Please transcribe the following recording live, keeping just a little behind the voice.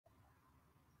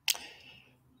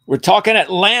We're talking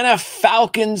Atlanta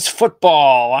Falcons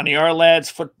football on the Our Lads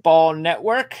Football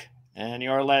Network and the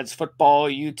Our Lads Football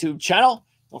YouTube channel.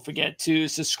 Don't forget to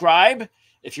subscribe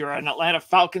if you're an Atlanta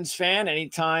Falcons fan.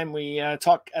 Anytime we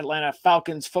talk Atlanta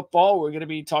Falcons football, we're going to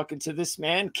be talking to this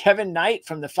man, Kevin Knight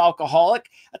from the Falcoholic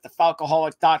at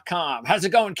thefalcoholic.com. How's it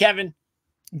going, Kevin?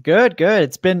 Good.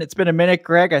 It's been a minute,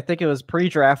 Greg. I think it was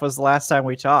pre-draft was the last time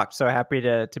we talked. So happy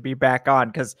to be back on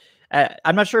because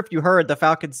I'm not sure if you heard the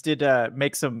Falcons did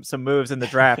make some moves in the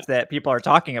draft that people are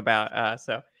talking about.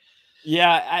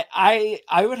 Yeah,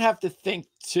 I would have to think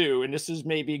too, and this is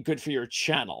maybe good for your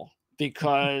channel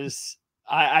because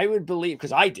I would believe,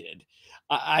 because I did,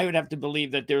 I would have to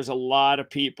believe that there's a lot of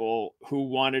people who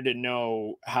wanted to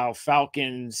know how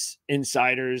Falcons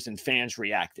insiders and fans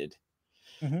reacted.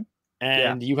 Mm-hmm.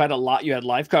 And you had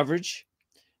live coverage.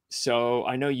 So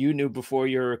I know you knew before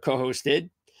your co-host did.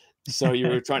 So you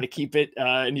were trying to keep it,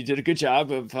 and you did a good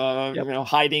job of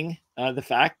hiding the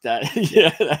fact that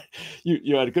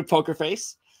you had a good poker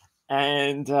face,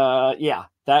 and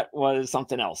that was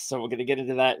something else. So we're going to get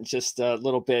into that in just a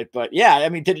little bit. But yeah, I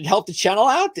mean, did it help the channel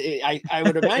out? I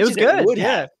would imagine it was good. It would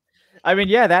have. I mean,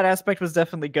 yeah, that aspect was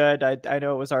definitely good. I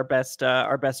know it was our best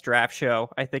draft show.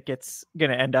 I think it's going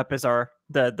to end up as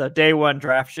the day one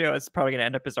draft show. It's probably going to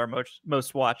end up as our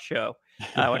most watched show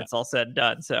when it's all said and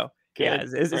done. So. Good. Yeah,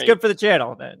 it's good for the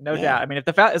channel, no doubt. I mean,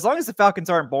 as long as the Falcons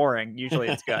aren't boring, usually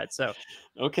it's good. So,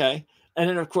 okay. And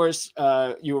then, of course,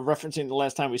 you were referencing the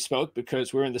last time we spoke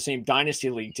because we're in the same dynasty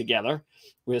league together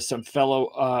with some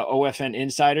fellow OFN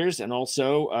insiders and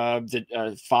also the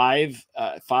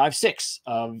 5-6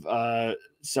 of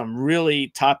some really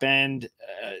top end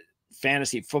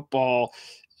fantasy football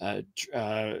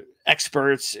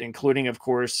experts, including, of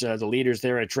course, the leaders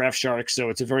there at Draft Sharks. So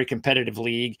it's a very competitive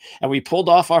league. And we pulled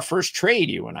off our first trade,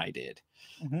 you and I did.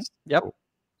 Mm-hmm. Yep.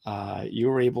 So, you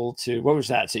were able to, what was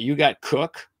that? So you got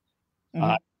Cook,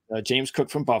 James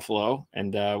Cook from Buffalo.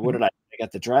 And what did I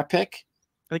got the draft pick?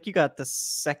 I think you got the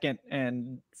 2nd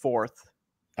and 4th.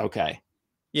 Okay.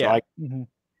 Yeah.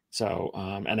 So,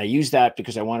 and I used that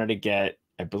because I wanted to get,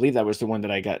 I believe that was the one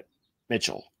that I got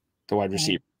Mitchell, the wide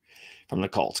receiver from the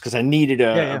Colts, because I needed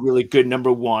a really good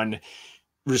number one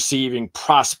receiving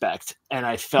prospect. And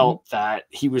I felt that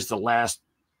he was the last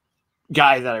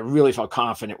guy that I really felt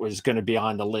confident was going to be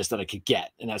on the list that I could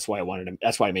get. And that's why I wanted him.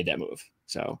 That's why I made that move.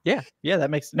 So yeah, that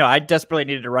makes I desperately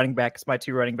needed a running back because my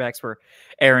 2 running backs were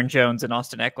Aaron Jones and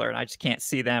Austin Eckler, and I just can't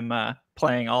see them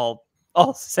playing all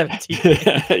 17.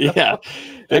 Yeah,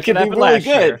 that could be really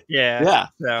good. Yeah.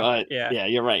 So, yeah,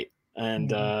 you're right.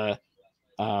 And I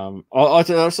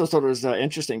also thought it was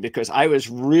interesting because I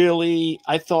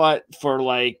thought for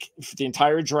the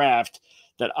entire draft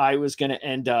that I was going to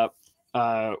end up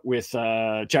with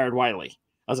Jared Wiley.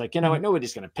 I was like, you know what?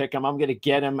 Nobody's going to pick him. I'm going to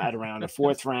get him at around the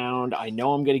 4th round. I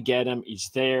know I'm going to get him. He's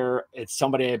there. It's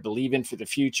somebody I believe in for the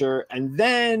future. And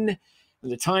then when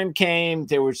the time came,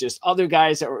 there was just other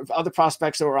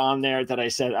prospects that were on there that I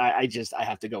said, I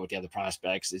have to go with the other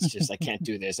prospects. It's just, I can't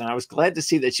do this. And I was glad to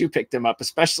see that you picked him up,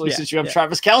 especially since you have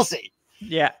Travis Kelce.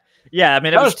 Yeah. I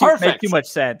mean, it made too much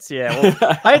sense. Yeah.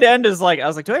 Well, tight end is I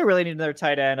was like, do I really need another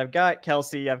tight end? I've got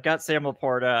Kelce. I've got Sam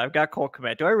Laporta. I've got Cole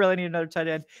Kmet. Do I really need another tight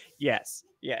end? Yes.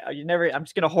 Yeah. I'm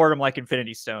just going to hoard them like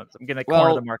Infinity Stones. I'm going to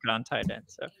corner the market on tight end.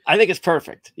 So I think it's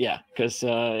perfect. Yeah. Because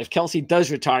if Kelce does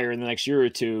retire in the next year or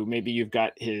two, maybe you've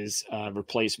got his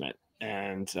replacement.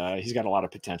 And he's got a lot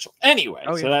of potential. Anyway,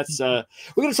 so that's we're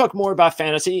going to talk more about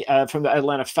fantasy from the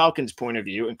Atlanta Falcons point of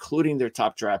view, including their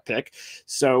top draft pick.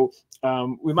 So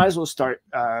we might as well start,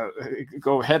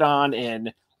 go head on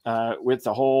in with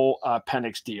the whole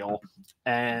Penix deal.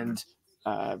 And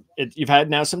you've had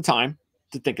now some time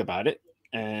to think about it.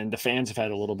 And the fans have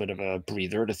had a little bit of a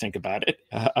breather to think about it.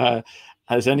 Do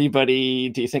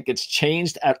you think it's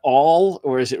changed at all,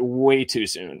 or is it way too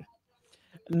soon?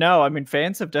 No, I mean,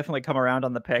 fans have definitely come around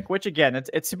on the pick, which again,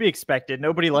 it's to be expected.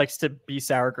 Nobody likes to be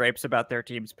sour grapes about their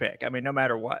team's pick. I mean, no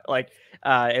matter what,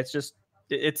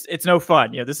 it's no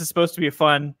fun. This is supposed to be a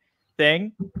fun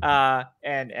thing.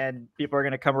 And people are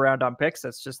going to come around on picks.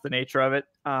 That's just the nature of it.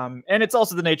 And it's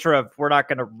also the nature of, we're not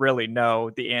going to really know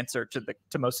the answer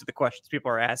to most of the questions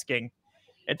people are asking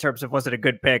in terms of, was it a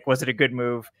good pick? Was it a good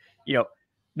move?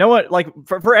 No one,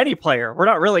 for any player, we're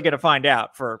not really going to find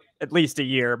out for at least a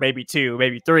year, maybe 2,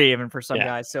 maybe 3, even for some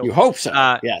guys. So you hope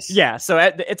so. Yes. Yeah. So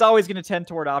it's always going to tend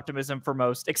toward optimism for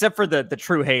most, except for the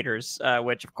true haters,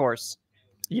 which of course,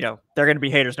 they're going to be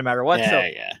haters no matter what.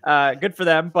 Good for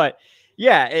them. But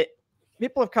yeah,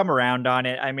 people have come around on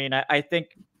it. I mean, I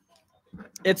think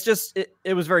it's just,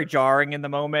 it was very jarring in the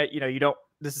moment.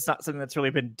 This is not something that's really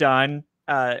been done,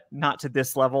 not to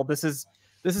this level. This is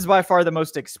This is by far the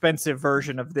most expensive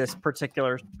version of this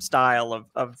particular style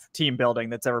of team building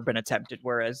that's ever been attempted.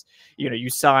 Whereas, you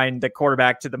sign the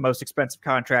quarterback to the most expensive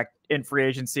contract in free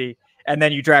agency, and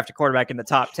then you draft a quarterback in the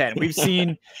top 10. We've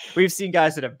seen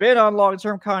guys that have been on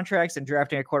long-term contracts and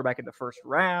drafting a quarterback in the first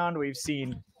round. We've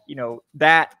seen,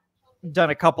 that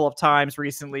done a couple of times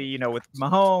recently, with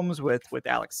Mahomes, with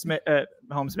Alex Smith,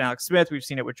 Mahomes and Alex Smith. We've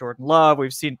seen it with Jordan Love.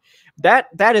 We've seen that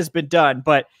has been done,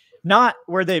 but not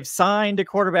where they've signed a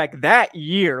quarterback that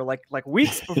year, like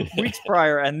weeks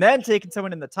prior, and then taken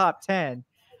someone in the top 10.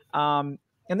 And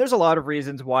there's a lot of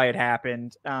reasons why it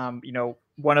happened.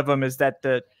 One of them is that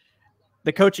the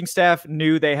coaching staff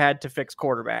knew they had to fix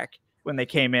quarterback when they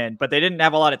came in, but they didn't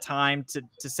have a lot of time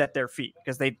to set their feet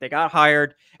because they got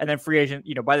hired, and then free agent,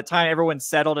 by the time everyone's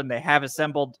settled and they have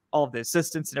assembled all of the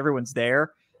assistants and everyone's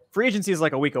there, free agency is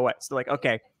like a week away. So they're like,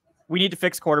 okay, we need to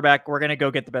fix quarterback. We're going to go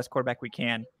get the best quarterback we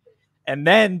can. And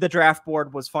then the draft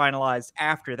board was finalized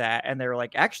after that. And they were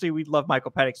like, actually, we love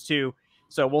Michael Penix too.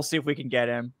 So we'll see if we can get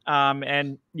him.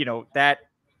 And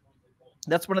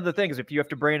that's one of the things. If you have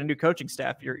to bring in a new coaching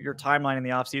staff, your timeline in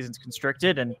the offseason is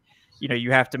constricted, and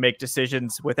you have to make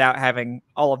decisions without having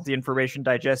all of the information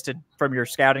digested from your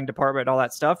scouting department and all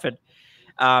that stuff. And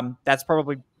that's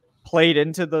probably played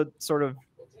into the sort of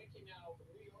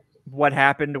what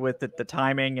happened with the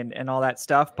timing and all that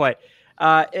stuff. But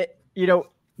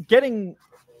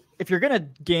if you're going to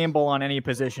gamble on any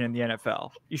position in the NFL,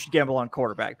 you should gamble on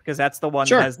quarterback, because that's the one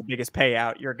that has the biggest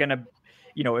payout. You're going to,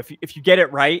 if you get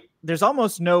it right, there's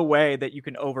almost no way that you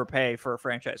can overpay for a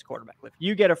franchise quarterback. If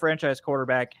you get a franchise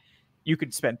quarterback, you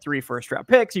could spend 3 first-round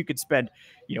picks. You could spend,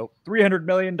 $300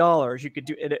 million. You could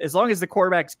do it as long as the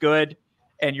quarterback's good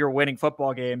and you're winning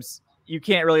football games. You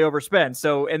can't really overspend.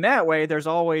 So in that way, there's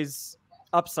always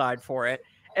upside for it.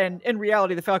 And in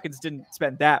reality, the Falcons didn't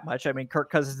spend that much. I mean, Kirk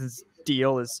Cousins'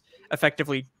 deal is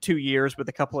effectively 2 years with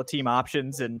a couple of team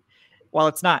options. And while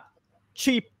it's not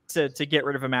cheap to get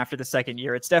rid of him after the second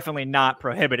year, it's definitely not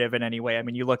prohibitive in any way. I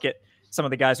mean, you look at some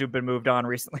of the guys who've been moved on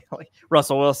recently, like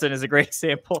Russell Wilson is a great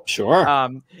example. Sure.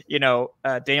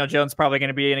 Daniel Jones probably going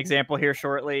to be an example here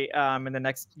shortly in the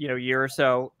next, year or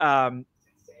so.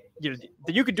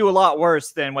 You could do a lot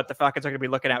worse than what the Falcons are going to be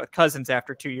looking at with Cousins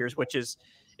after 2 years, which is,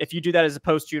 if you do that as a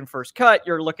post-June first cut,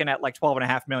 you're looking at like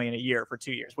 $12.5 million a year for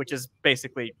 2 years, which is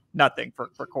basically nothing for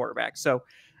quarterbacks. So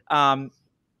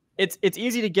it's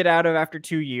easy to get out of after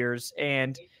 2 years.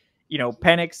 And,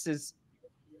 Penix is,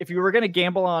 if you were going to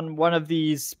gamble on one of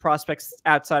these prospects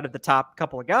outside of the top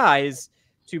couple of guys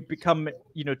to become,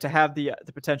 to have the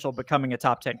potential of becoming a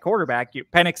top 10 quarterback,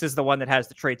 Penix is the one that has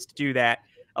the traits to do that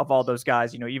of all those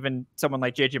guys. Even someone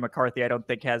like JJ McCarthy, I don't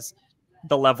think has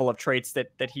the level of traits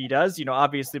that he does.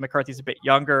 Obviously McCarthy's a bit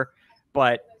younger,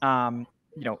 but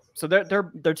so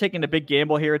they're taking a big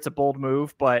gamble here. It's a bold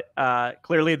move, but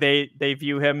clearly they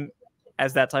view him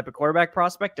as that type of quarterback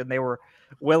prospect, and they were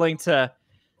willing to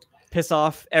piss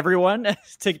off everyone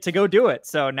to go do it.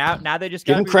 So now they just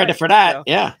give him credit for that. So,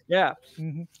 yeah.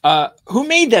 Mm-hmm. Who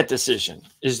made that decision?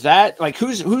 Is that like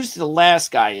who's the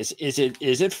last guy? Is it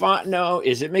Fontenot?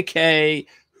 Is it McKay?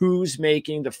 Who's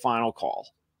making the final call?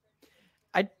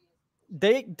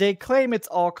 They claim it's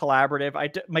all collaborative.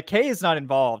 McKay is not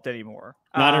involved anymore.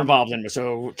 Not involved anymore.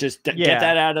 So just get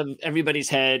that out of everybody's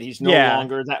head. He's no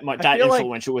longer that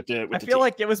influential with the. I feel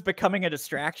like it was becoming a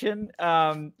distraction.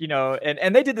 And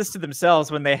they did this to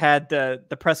themselves when they had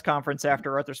the press conference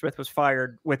after Arthur Smith was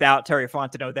fired without Terry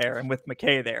Fontenot there and with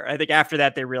McKay there. I think after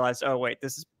that they realized, oh wait,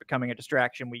 this is becoming a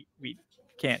distraction. We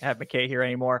can't have McKay here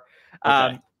anymore.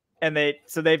 Okay. And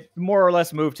they've more or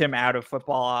less moved him out of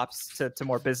football ops to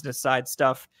more business side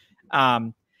stuff.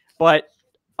 But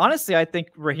honestly, I think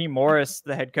Raheem Morris,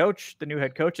 the new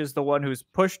head coach, is the one who's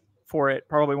pushed for it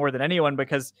probably more than anyone,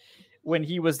 because when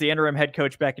he was the interim head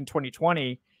coach back in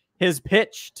 2020, his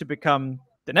pitch to become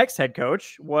the next head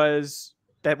coach was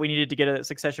that we needed to get a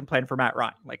succession plan for Matt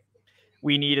Ryan. Like,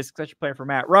 we need a succession plan for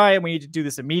Matt Ryan. We need to do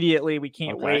this immediately. We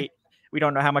can't wait. We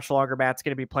don't know how much longer Matt's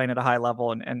going to be playing at a high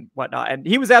level and whatnot. And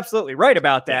he was absolutely right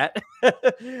about that.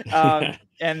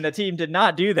 And the team did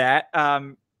not do that.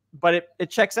 But it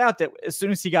checks out that as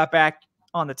soon as he got back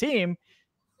on the team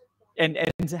and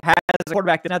has a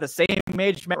quarterback that had the same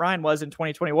age Matt Ryan was in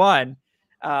 2021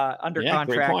 under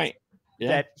contract,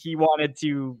 that he wanted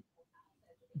to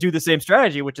do the same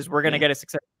strategy, which is we're going to get a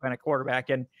successful kind of quarterback.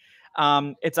 And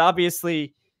it's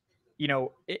obviously,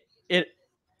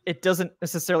 it doesn't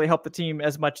necessarily help the team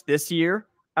as much this year.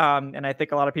 And I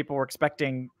think a lot of people were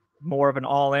expecting more of an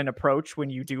all-in approach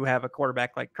when you do have a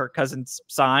quarterback like Kirk Cousins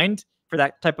signed for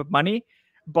that type of money.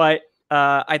 But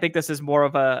I think this is more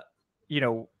of a,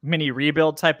 mini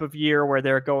rebuild type of year where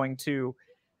they're going to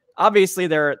obviously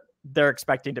they're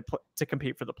expecting to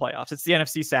compete for the playoffs. It's the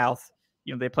NFC South.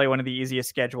 They play one of the easiest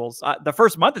schedules. The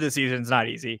first month of the season is not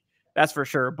easy, that's for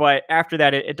sure. But after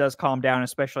that, it does calm down,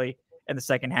 especially in the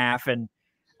second half. And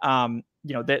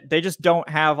they just don't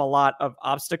have a lot of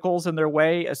obstacles in their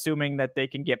way, assuming that they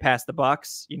can get past the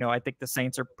Bucs. I think the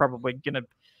Saints are probably gonna.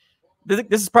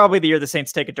 This is probably the year the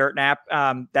Saints take a dirt nap.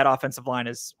 That offensive line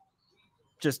is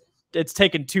just, it's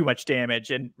taken too much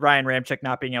damage, and Ryan Ramczyk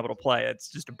not being able to play, it's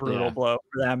just a brutal blow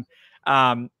for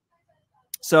them.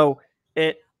 So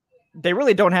they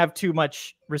really don't have too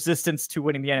much resistance to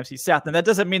winning the NFC South. And that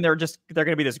doesn't mean they're going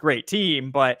to be this great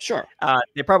team, but sure,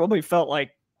 they probably felt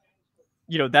like,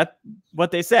 that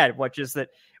what they said, which is that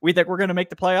we think we're going to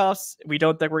make the playoffs. We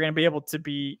don't think we're going to be able to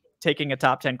be taking a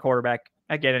top 10 quarterback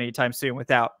again anytime soon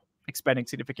without expending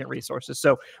significant resources.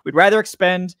 So we'd rather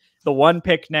expend the one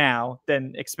pick now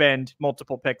than expend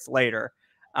multiple picks later.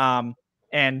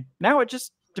 And now it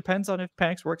just depends on if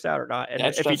Penix works out or not. And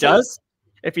if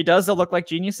he does, they'll look like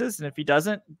geniuses. And if he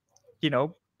doesn't,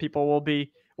 people will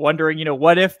be wondering,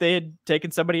 what if they had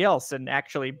taken somebody else and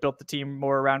actually built the team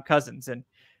more around Cousins? And,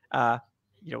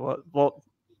 we're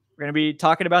going to be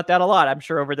talking about that a lot, I'm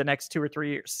sure, over the next 2 or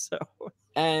 3 years. So,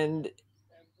 and,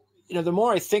 the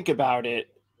more I think about it,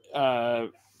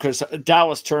 because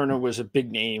Dallas Turner was a big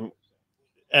name.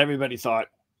 Everybody thought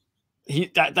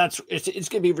it's going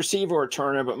to be receiver or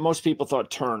Turner, but most people thought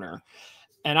Turner.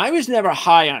 And I was never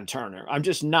high on Turner. I'm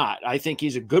just not. I think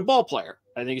he's a good ball player.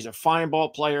 I think he's a fine ball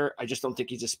player. I just don't think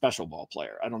he's a special ball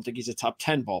player. I don't think he's a top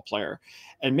 10 ball player.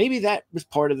 And maybe that was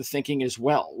part of the thinking as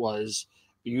well, was,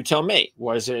 you tell me,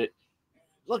 was it,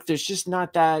 look, there's just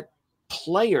not that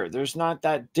player. There's not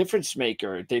that difference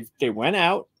maker. They went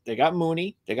out. They got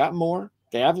Mooney. They got Moore.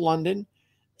 They have London.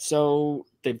 So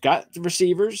they've got the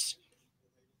receivers.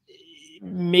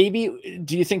 Maybe,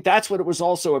 do you think that's what it was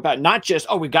also about? Not just,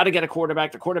 we got to get a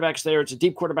quarterback. The quarterback's there. It's a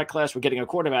deep quarterback class. We're getting a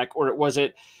quarterback. Or was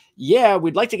it,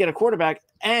 we'd like to get a quarterback.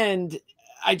 And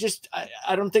I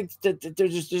don't think that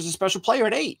there's a special player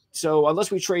at 8. So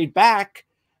unless we trade back,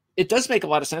 it does make a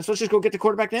lot of sense. Let's just go get the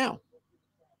quarterback now.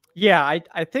 Yeah,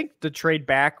 I think the trade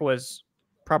back was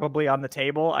probably on the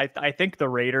table. I think the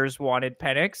Raiders wanted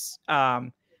Penix.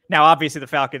 Now, obviously, the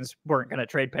Falcons weren't going to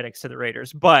trade Penix to the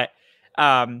Raiders, but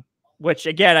which,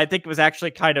 again, I think was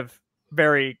actually kind of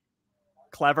very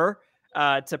clever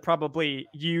to probably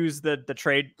use the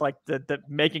trade, like the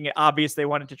making it obvious they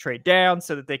wanted to trade down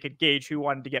so that they could gauge who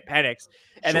wanted to get Penix,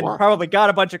 and then probably got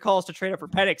a bunch of calls to trade up for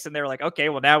Penix, and they were like, okay,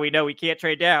 well, now we know we can't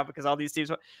trade down because all these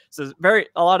teams. So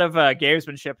a lot of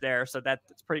gamesmanship there. So that's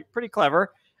pretty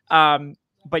clever.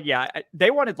 But yeah,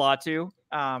 they wanted Latu.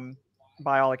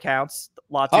 By all accounts,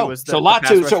 Latu was the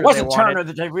Latu. So it wasn't Turner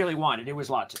that they really wanted; it was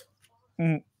Latu.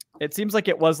 It seems like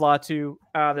it was Latu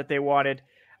that they wanted.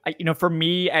 For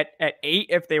me at 8,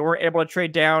 if they weren't able to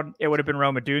trade down, it would have been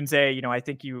Rome Odunze. I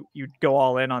think you'd go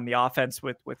all in on the offense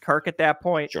with Kirk at that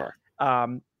point. Sure.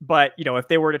 But if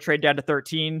they were to trade down to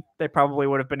 13, they probably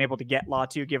would have been able to get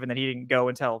Latu, given that he didn't go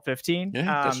until 15. Yeah,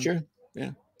 that's true.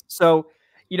 Yeah. So,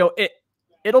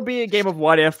 it'll be a game of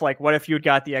what if. Like, what if you had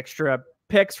got the extra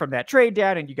picks from that trade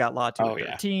down and you got Latu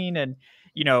at 13, and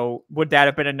would that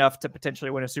have been enough to potentially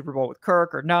win a Super Bowl with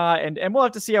Kirk or not? And we'll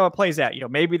have to see how it plays out.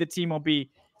 Maybe the team will be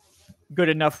good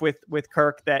enough with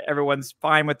Kirk that everyone's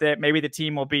fine with it. Maybe the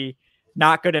team will be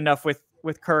not good enough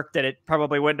with Kirk that it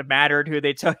probably wouldn't have mattered who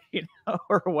they took,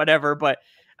 or whatever. But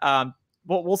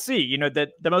we'll see.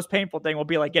 The most painful thing will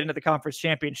be like getting to the conference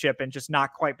championship and just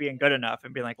not quite being good enough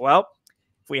and being like, well,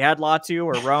 if we had Latu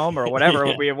or Rome or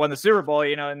whatever, we have won the Super Bowl,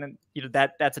 and then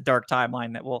that's a dark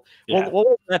timeline that we'll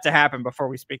want that to happen before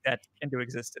we speak that into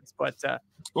existence. But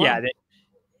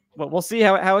we'll see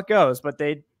how it goes. But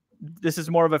this is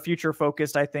more of a future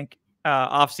focused, I think,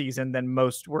 off season than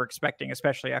most were expecting,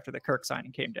 especially after the Kirk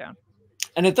signing came down.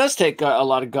 And it does take a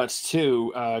lot of guts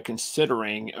too,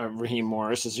 considering Raheem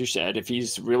Morris, as you said, if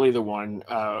he's really the one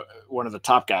of the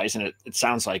top guys, and it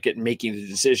sounds like it, making the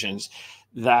decisions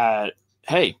that,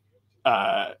 hey,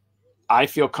 I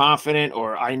feel confident,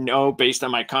 or I know based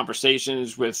on my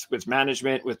conversations with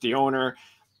management, with the owner,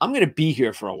 I'm going to be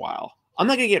here for a while. I'm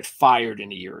not going to get fired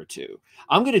in a year or two.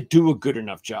 I'm going to do a good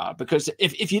enough job, because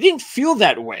if you didn't feel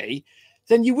that way,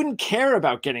 then you wouldn't care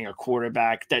about getting a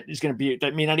quarterback that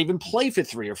may not even play for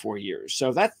 3 or 4 years.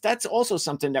 So that's also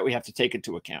something that we have to take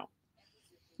into account.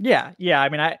 Yeah. I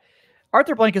mean,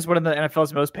 Arthur Blank is one of the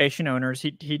NFL's most patient owners.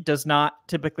 He does not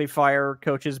typically fire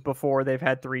coaches before they've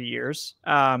had 3 years.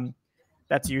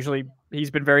 That's usually, he's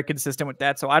been very consistent with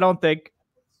that. So I don't think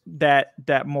that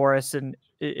Morrison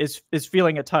is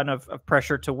feeling a ton of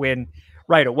pressure to win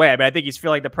right away. I mean, I think he's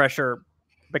feeling the pressure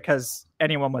because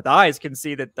anyone with eyes can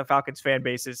see that the Falcons fan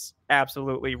base is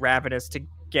absolutely ravenous to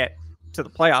get to the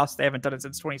playoffs. They haven't done it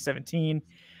since 2017.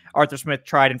 Arthur Smith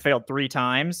tried and failed 3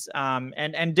 times,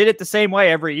 and did it the same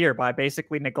way every year by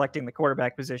basically neglecting the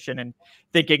quarterback position and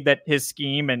thinking that his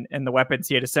scheme and the weapons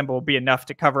he had assembled would be enough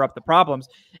to cover up the problems,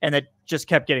 and that just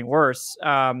kept getting worse.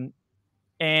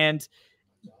 And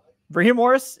Raheem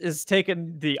Morris is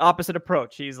taking the opposite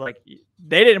approach. He's like,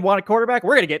 they didn't want a quarterback,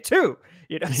 we're going to get 2.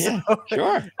 Yeah, so,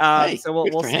 sure. So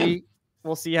we'll see.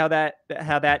 We'll see how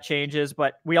that changes.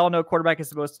 But we all know quarterback is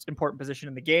the most important position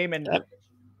in the game, and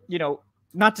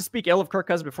not to speak ill of Kirk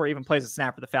Cousins before he even plays a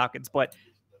snap for the Falcons, but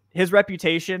his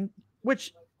reputation,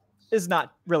 which is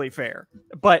not really fair,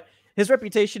 but his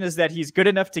reputation is that he's good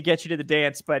enough to get you to the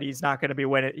dance, but he's not going to be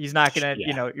winning. He's not going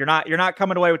to, you're not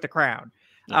coming away with the crown.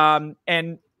 No.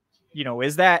 And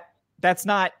that's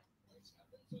not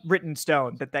written in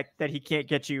stone that he can't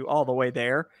get you all the way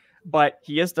there, but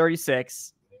he is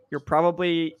 36. You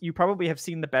probably have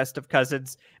seen the best of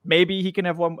Cousins. Maybe he can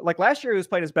have one, like last year he was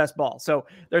playing his best ball. So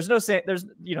there's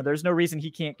no reason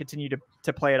he can't continue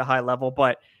to play at a high level,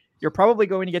 but you're probably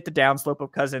going to get the downslope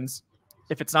of Cousins.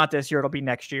 If it's not this year, it'll be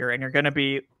next year, and you're going to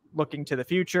be looking to the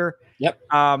future. Yep.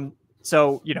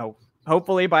 So,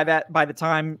 hopefully by the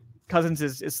time Cousins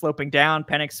is sloping down,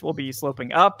 Penix will be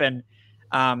sloping up, and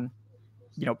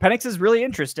Penix is really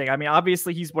interesting. I mean,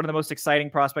 obviously he's one of the most exciting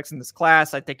prospects in this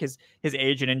class. I think his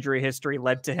age and injury history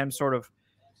led to him sort of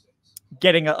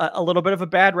getting a little bit of a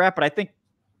bad rap, but I think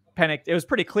Penix, it was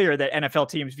pretty clear that NFL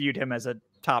teams viewed him as a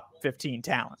top 15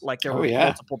 talent. Like there were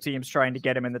multiple teams trying to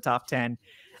get him in the top 10.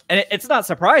 And it's not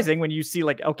surprising when you see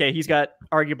okay, he's got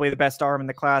arguably the best arm in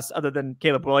the class other than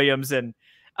Caleb Williams and,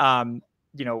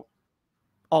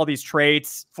 all these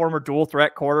traits, former dual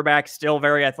threat quarterback, still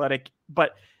very athletic,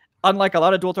 but unlike a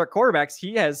lot of dual threat quarterbacks,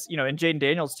 he has, and Jaden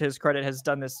Daniels, to his credit, has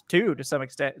done this too, to some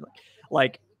extent,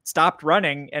 like stopped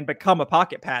running and become a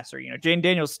pocket passer. Jaden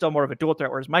Daniels is still more of a dual threat,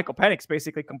 whereas Michael Penix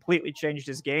basically completely changed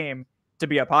his game to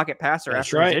be a pocket passer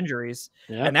after his injuries.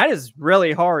 Yep. And that is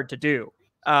really hard to do.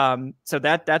 So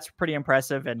that's pretty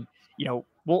impressive. And,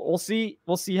 we'll see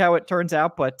how it turns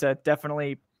out, but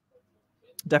definitely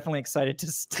excited to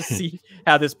see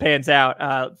how this pans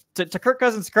out. To Kirk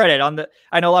Cousins' credit,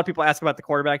 I know a lot of people ask about the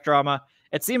quarterback drama.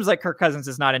 It seems like Kirk Cousins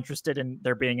is not interested in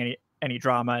there being any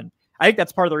drama, and I think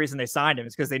that's part of the reason they signed him,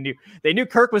 is because they knew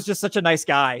Kirk was just such a nice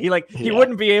guy. He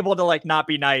wouldn't be able to not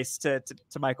be nice to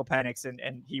Michael Penix,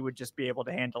 and he would just be able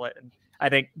to handle it. And I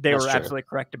think they were absolutely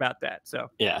correct about that.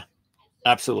 So yeah.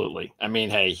 Absolutely. I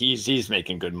mean, hey, he's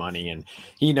making good money, and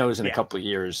he knows in a couple of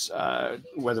years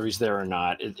whether he's there or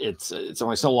not. It's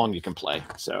only so long you can play.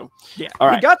 So all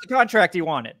right. He got the contract he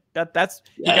wanted. They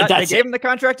gave him the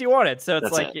contract he wanted. So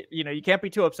it's you can't be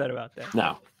too upset about that.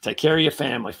 No, take care of your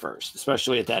family first,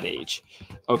 especially at that age.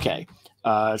 Okay.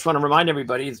 I just want to remind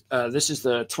everybody, this is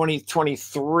the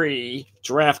 2023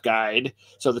 draft guide.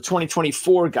 So the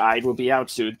 2024 guide will be out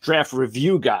soon. Draft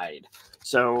review guide.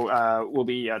 So we'll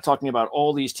be talking about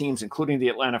all these teams, including the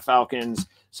Atlanta Falcons.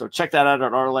 So check that out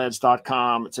at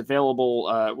ourlads.com. It's available.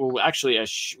 We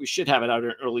should have it out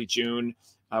in early June,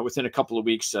 within a couple of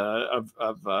weeks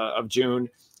of June.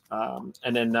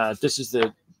 And then this is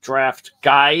the draft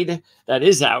guide that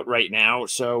is out right now.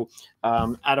 So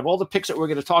out of all the picks that we're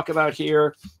going to talk about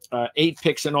here, 8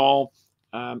 picks in all,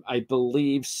 I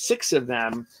believe 6 of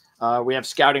them we have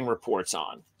scouting reports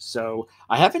on. So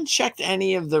I haven't checked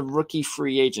any of the rookie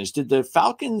free agents. Did the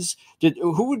Falcons,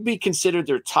 who would be considered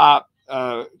their top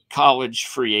college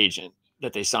free agent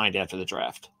that they signed after the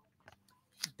draft?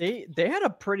 They had a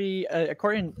pretty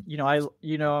according,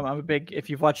 I'm a big,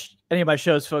 if you've watched any of my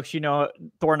shows, folks,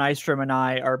 Thor Nystrom and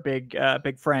I are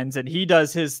big friends, and he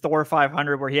does his Thor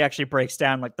 500 where he actually breaks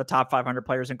down the top 500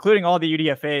 players, including all the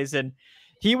UDFAs. And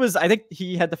I think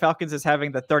he had the Falcons as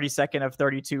having the 32nd of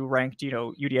 32 ranked,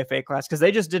 UDFA class, because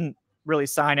they just didn't really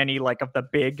sign any of the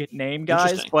big name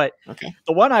guys. But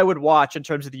the one I would watch in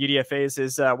terms of the UDFAs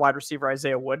is wide receiver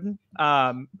Isaiah Wooden,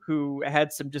 who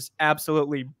had some just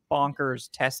absolutely bonkers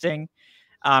testing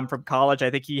from college.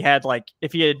 I think he had I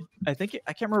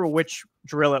can't remember which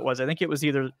drill it was. I think it was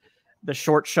either the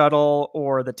short shuttle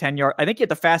or the 10-yard. I think he had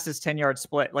the fastest 10-yard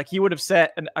split. He would have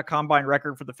set a combine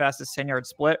record for the fastest 10-yard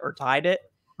split or tied it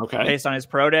based on his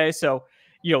pro day. So,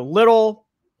 little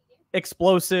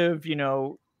explosive,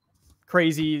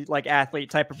 crazy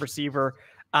athlete type of receiver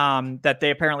that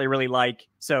they apparently really like.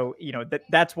 So,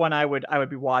 that's one I would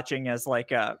be watching as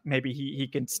maybe he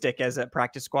can stick as a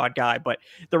practice squad guy. But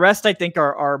the rest I think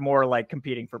are more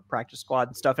competing for practice squad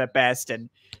and stuff at best. And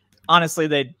honestly,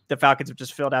 the Falcons have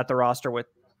just filled out the roster with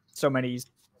so many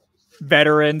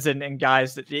veterans and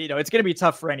guys that, you know, it's going to be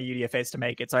tough for any UDFAs to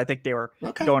make it. So I think they were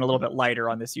going a little bit lighter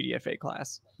on this UDFA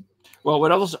class. Well,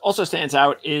 what also stands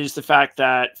out is the fact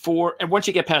that and once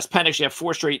you get past Penix, you have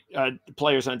 4 straight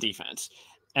players on defense.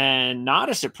 And not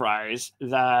a surprise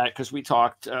that, because we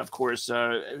talked, of course,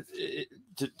 to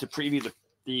preview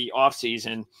the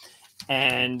offseason.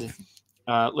 And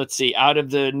let's see, out of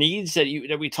the needs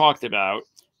that we talked about,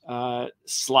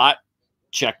 slot,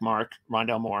 check mark,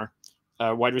 Rondell Moore.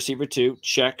 Wide receiver 2,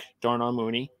 check, Darnell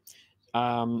Mooney.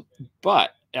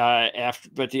 But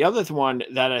the other one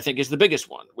that I think is the biggest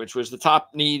one, which was the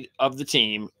top need of the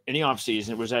team in the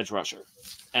offseason, was edge rusher.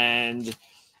 And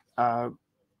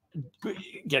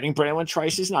getting Braylon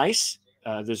Trice is nice.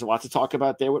 There's a lot to talk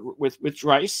about there with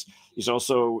Trice. He's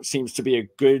also seems to be a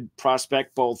good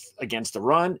prospect both against the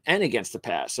run and against the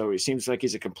pass. So he seems like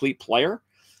he's a complete player.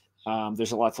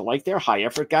 There's a lot to like there. High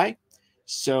effort guy.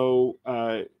 So,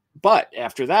 but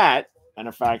after that, and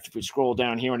in fact, if we scroll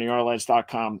down here on the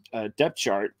RLEDs.com depth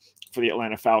chart for the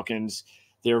Atlanta Falcons,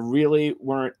 there really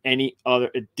weren't any other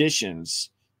additions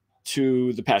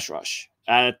to the pass rush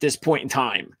at this point in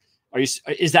time.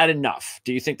 Is that enough?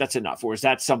 Do you think that's enough? Or is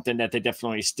that something that they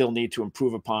definitely still need to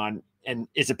improve upon? And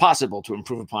is it possible to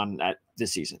improve upon that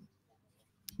this season?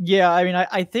 Yeah, I mean,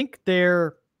 I think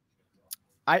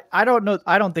I don't know.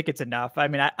 I don't think it's enough. I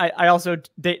mean, I also,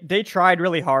 they tried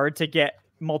really hard to get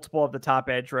multiple of the top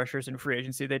edge rushers in free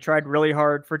agency. They tried really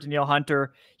hard for Danielle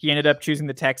Hunter. He ended up choosing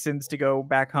the Texans to go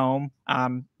back home.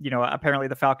 You know, apparently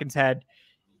the Falcons had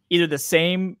either the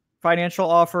same financial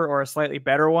offer or a slightly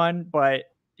better one, but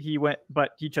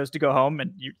he chose to go home,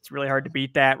 and it's really hard to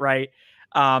beat that, right?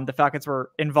 The Falcons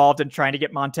were involved in trying to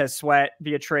get Montez Sweat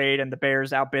via trade, and the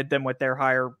Bears outbid them with their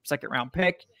higher second-round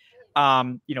pick.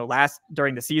 You know,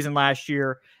 during the season last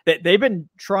year, they've been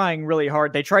trying really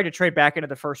hard. They tried to trade back into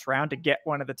the first round to get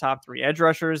one of the top 3 edge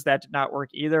rushers. That did not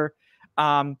work either.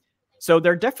 So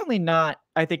they're definitely not,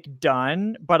 I think,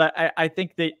 done, but I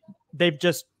think they've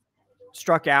just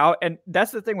struck out. And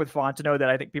that's the thing with Fontenot that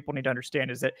I think people need to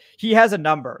understand, is that he has a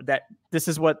number that this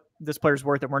is what this player's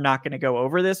worth, and we're not going to go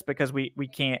over this because we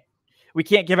can't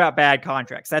give out bad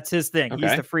contracts. That's his thing. Okay.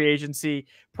 He's the free agency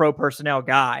pro personnel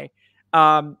guy.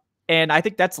 And I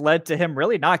think that's led to him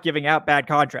really not giving out bad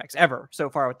contracts ever so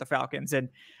far with the Falcons. And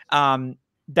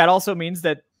that also means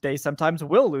that they sometimes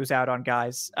will lose out on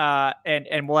guys.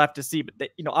 And we'll have to see. But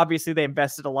you know, obviously they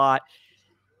invested a lot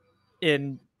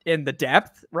in the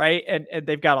depth, right? And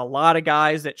they've got a lot of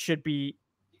guys that should be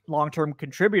long-term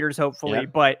contributors, hopefully.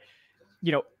 Yep. But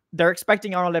you know, they're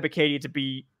expecting Arnold Ebiketie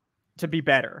to be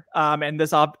better. And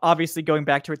this obviously going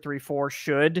back to a 3-4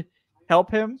 should help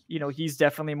him. You know, he's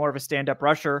definitely more of a stand-up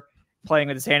rusher. Playing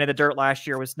with his hand in the dirt last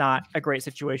year was not a great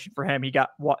situation for him. He got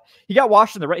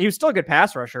washed in the run. He was still a good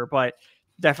pass rusher, but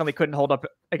definitely couldn't hold up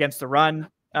against the run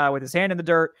with his hand in the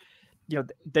dirt. You know,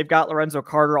 they've got Lorenzo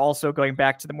Carter also going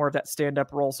back to the more of that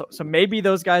stand-up role. So maybe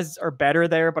those guys are better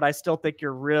there, but I still think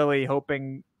you're really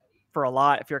hoping for a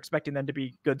lot if you're expecting them to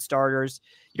be good starters.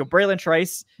 You know, Braylon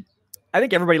Trice, I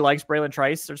think everybody likes Braylon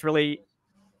Trice. There's really,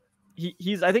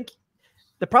 I think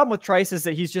the problem with Trice is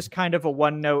that he's just kind of a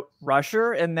one-note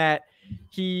rusher, in that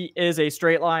he is a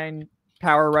straight line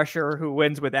power rusher who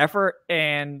wins with effort,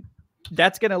 and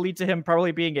that's going to lead to him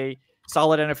probably being a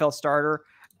solid NFL starter.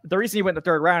 The reason he went in the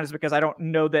 3rd round is because I don't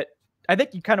know that. I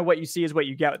think you kind of what you see is what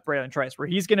you get with Braylon Trice, where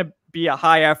he's going to be a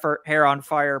high effort, hair on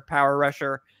fire power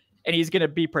rusher, and he's going to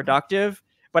be productive,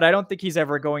 but I don't think he's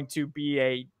ever going to be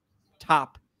a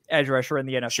top edge rusher in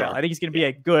the NFL. Sure. I think he's going to be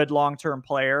a good long-term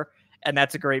player, and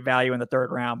that's a great value in the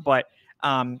 3rd round. But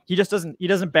he just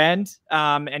doesn't bend,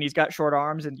 and he's got short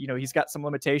arms, and you know, he's got some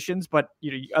limitations, but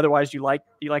you know, otherwise you like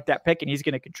that pick, and he's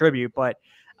going to contribute. But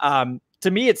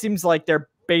to me, it seems like they're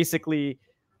basically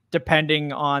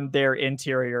depending on their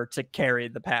interior to carry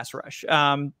the pass rush.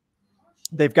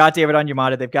 They've got David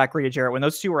Onyemata, they've got Greedy Jarrett. When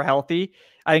those two were healthy,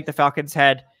 I think the Falcons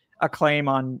had a claim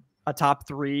on a top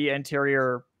 3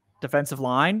 interior defensive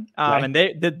line. Right. And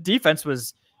the defense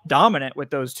was dominant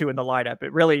with those two in the lineup.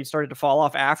 It really started to fall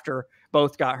off after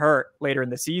both got hurt later in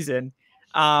the season.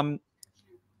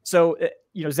 So,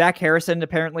 you know, Zach Harrison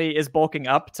apparently is bulking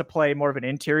up to play more of an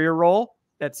interior role.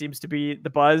 That seems to be the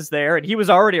buzz there. And he was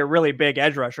already a really big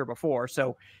edge rusher before,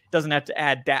 so doesn't have to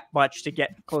add that much to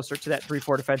get closer to that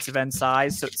 3-4 defensive end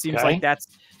size. So it seems like that's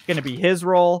going to be his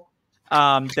role.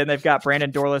 Then they've got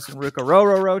Brandon Dorlus and Ruka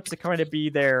Rororo to kind of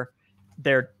be their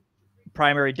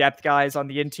primary depth guys on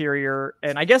the interior.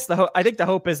 And I guess I think the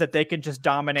hope is that they can just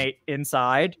dominate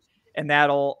inside, and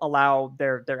that'll allow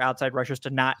their outside rushers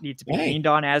to not need to be leaned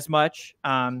on as much.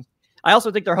 I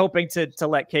also think they're hoping to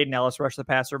let Caden Ellis rush the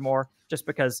passer more, just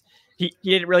because he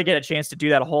didn't really get a chance to do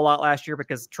that a whole lot last year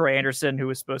because Troy Anderson, who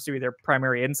was supposed to be their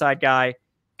primary inside guy,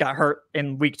 got hurt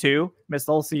in week 2, missed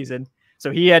the whole season.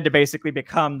 So he had to basically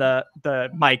become the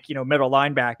Mike, middle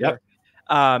linebacker.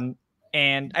 Yep.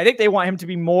 And I think they want him to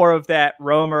be more of that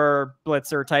roamer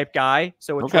blitzer type guy.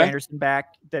 So with Troy Anderson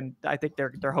back, then I think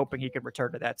they're hoping he could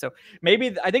return to that. So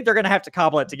maybe I think they're going to have to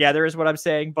cobble it together is what I'm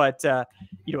saying. But,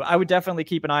 I would definitely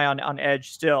keep an eye on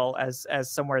edge still as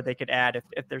somewhere they could add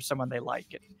if there's someone they like.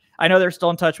 And I know they're still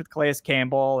in touch with Calais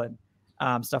Campbell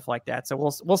and stuff like that. So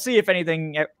we'll see if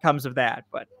anything comes of that.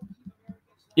 But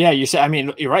yeah,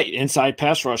 you're right. Inside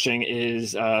pass rushing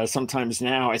is sometimes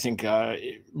now, I think,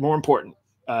 more important.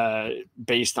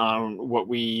 Based on what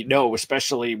we know,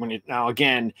 especially when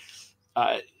a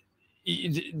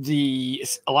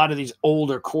lot of these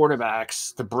older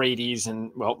quarterbacks, the Bradys and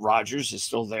Rodgers is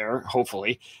still there,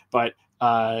 hopefully, but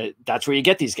that's where you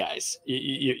get these guys.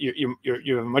 You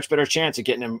have a much better chance of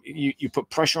getting them. You put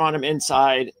pressure on them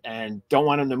inside and don't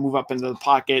want them to move up into the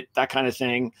pocket, that kind of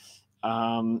thing.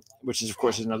 Which is, of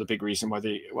course, another big reason why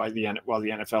the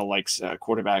NFL likes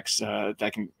quarterbacks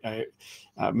that can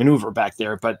maneuver back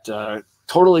there. But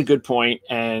totally good point.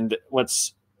 And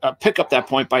let's pick up that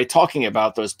point by talking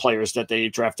about those players that they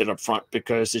drafted up front,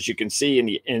 because as you can see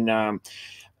in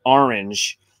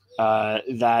orange,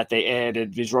 that they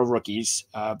added, these were rookies,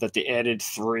 that they added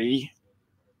 3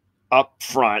 up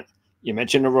front. You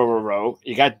mentioned row.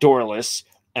 You got Dorless,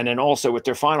 and then also with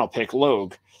their final pick,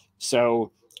 Logue.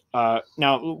 So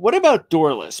now, what about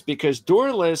Dorless? Because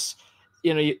Dorless,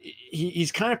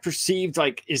 he's kind of perceived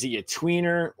like, is he a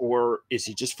tweener or is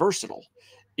he just versatile?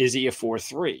 Is he a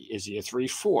 4-3? Is he a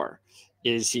 3-4?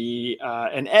 Is he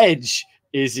an edge?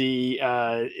 Is he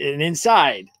an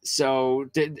inside? So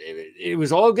it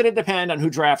was all going to depend on who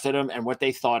drafted him and what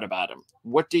they thought about him.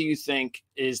 What do you think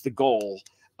is the goal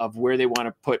of where they want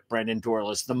to put Brendan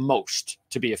Dorless the most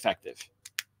to be effective?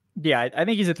 Yeah, I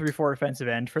think he's a 3-4 defensive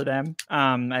end for them.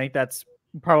 I think that's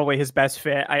probably his best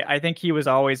fit. I think he was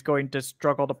always going to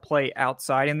struggle to play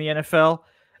outside in the NFL.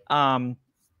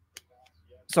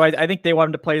 So I think they want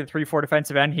him to play the 3-4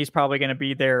 defensive end. He's probably going to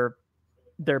be their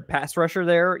pass rusher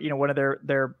there, one of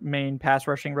their main pass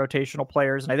rushing rotational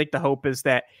players. And I think the hope is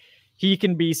that he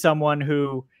can be someone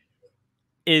who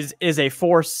is a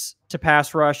force to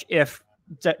pass rush if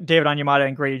David Onyemata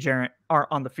and Grady Jarrett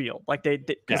aren't on the field. Like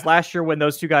because last year when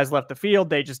those two guys left the field,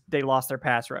 they lost their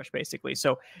pass rush basically.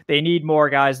 So they need more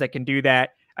guys that can do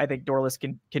that. I think Dorless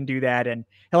can do that, and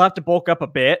he'll have to bulk up a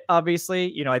bit.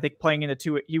 Obviously, I think playing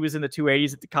he was in the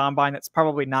 280s at the combine. That's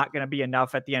probably not going to be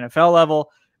enough at the NFL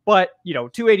level. But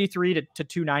 283 to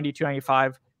 290,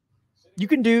 295, you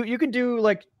can do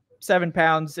like 7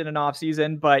 pounds in an off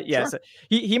season. But yes, sure.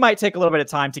 He might take a little bit of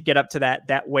time to get up to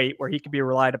that weight where he can be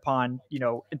relied upon,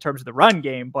 in terms of the run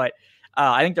game. But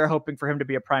I think they're hoping for him to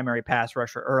be a primary pass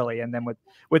rusher early. And then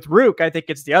with Rook, I think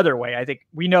it's the other way. I think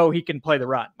we know he can play the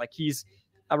run. Like he's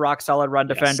a rock solid run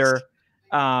defender,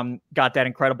 got that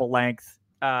incredible length.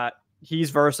 He's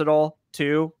versatile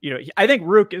too. I think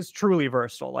Rook is truly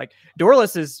versatile. Like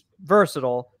Dorless is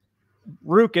versatile.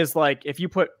 Rook is like, if you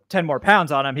put 10 more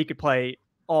pounds on him, he could play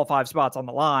all 5 spots on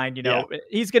the line.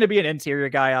 He's going to be an interior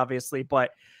guy, obviously,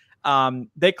 but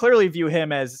they clearly view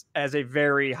him as a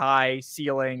very high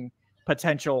ceiling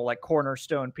potential, like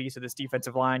cornerstone piece of this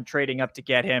defensive line, trading up to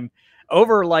get him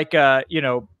over like,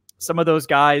 some of those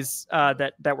guys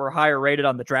that were higher rated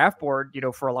on the draft board,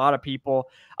 for a lot of people,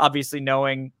 obviously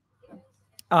knowing,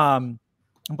 I'm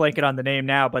blanking on the name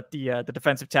now, but the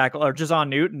defensive tackle, or Jazon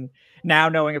Newton, now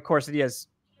knowing, of course, that he has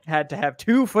had to have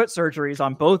 2 foot surgeries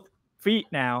on both feet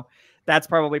now, that's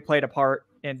probably played a part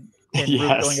in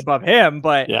Rook going above him.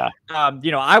 But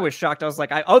I was shocked. I was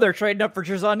like, they're trading up for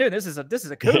Jazon Newton. This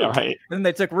is a coup. Yeah, right. And then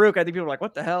they took Rook. I think people were like,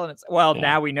 what the hell? And it's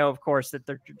now we know, of course, that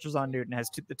Jazon Newton has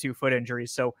the 2 foot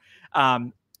injuries. So,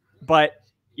 but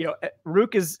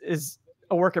Rook is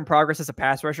a work in progress as a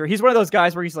pass rusher. He's one of those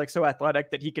guys where he's like so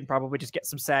athletic that he can probably just get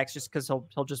some sacks just because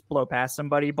he'll just blow past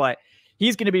somebody. But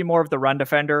he's going to be more of the run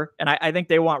defender, and I think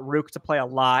they want Rook to play a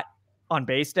lot on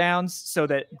base downs so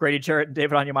that Grady Jarrett and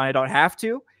David Onyemata don't have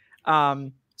to.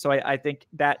 So I think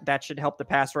that should help the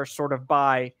pass rush sort of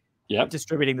by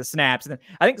distributing the snaps. And then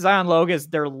I think Zion Logue is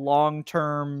their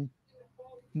long-term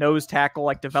nose tackle,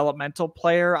 like developmental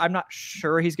player. I'm not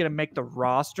sure he's going to make the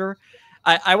roster.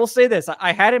 I will say this.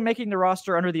 I had him making the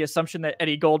roster under the assumption that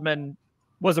Eddie Goldman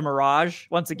was a mirage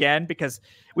once again, because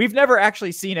we've never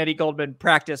actually seen Eddie Goldman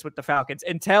practice with the Falcons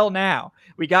until now.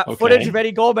 We got footage of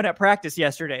Eddie Goldman at practice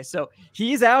yesterday. So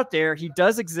he's out there. He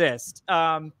does exist.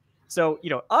 So,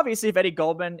 obviously if Eddie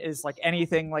Goldman is like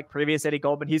anything like previous Eddie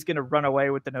Goldman, he's going to run away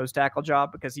with the nose tackle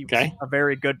job because he was a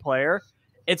very good player.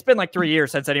 It's been like 3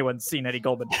 years since anyone's seen Eddie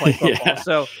Goldman play football. Yeah.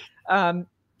 So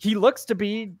he looks to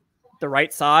be the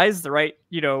right size,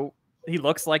 he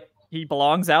looks like he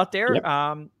belongs out there.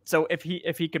 Yep. So if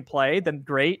he can play, then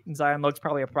great. And Zion Logue's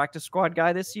probably a practice squad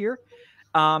guy this year.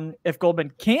 If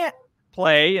Goldman can't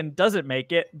play and doesn't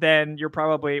make it, then we're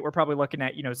probably looking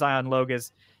at, Zion Logue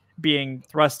as being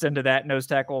thrust into that nose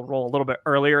tackle role a little bit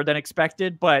earlier than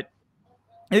expected. But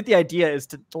I think the idea is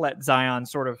to let Zion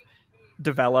sort of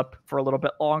develop for a little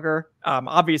bit longer.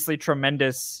 Obviously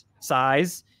tremendous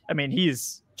size. I mean,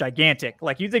 he's gigantic.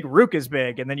 Like, you think Rook is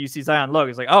big, and then you see Zion Logue.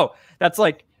 It's like, oh, that's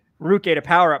like Rook ate a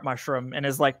power up mushroom and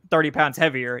is like 30 pounds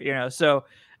heavier, So,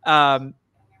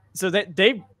 so that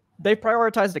they've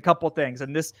prioritized a couple things,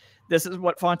 and this is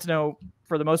what Fontenot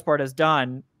for the most part has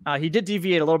done. He did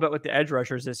deviate a little bit with the edge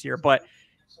rushers this year, but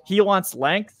he wants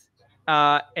length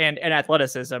and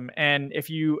athleticism. And if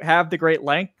you have the great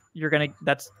length,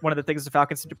 that's one of the things the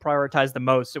Falcons need to prioritize the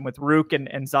most. And with Rook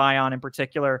and Zion in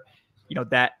particular,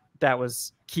 that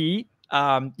was key.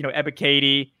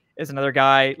 Ebiketie is another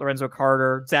guy, Lorenzo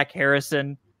Carter, Zach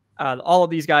Harrison. All of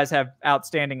these guys have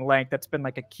outstanding length. That's been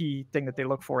like a key thing that they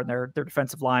look for in their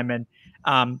defensive linemen.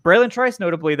 Braylon Trice,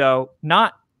 notably, though,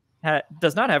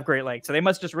 does not have great length, so they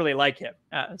must just really like him.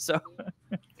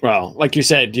 Well, like you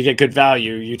said, you get good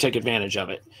value, you take advantage of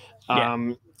it.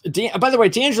 By the way,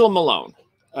 D'Angelo Malone,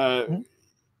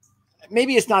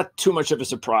 maybe it's not too much of a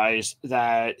surprise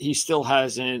that he still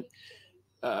hasn't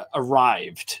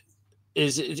arrived.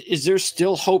 Is there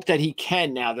still hope that he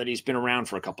can, now that he's been around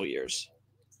for a couple of years?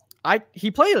 He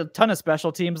played a ton of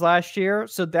special teams last year,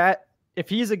 so that if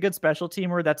he's a good special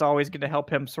teamer, that's always going to help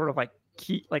him sort of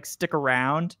stick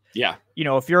around. Yeah.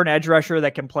 If you're an edge rusher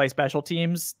that can play special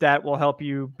teams, that will help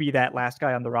you be that last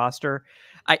guy on the roster.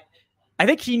 I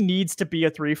think he needs to be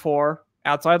a 3-4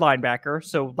 outside linebacker.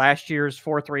 So last year's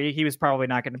 4-3, he was probably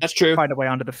not going to find a way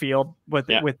onto the field with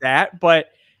that. But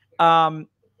now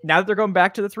that they're going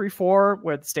back to the 3-4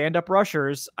 with stand-up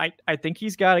rushers, I think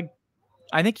he's got to.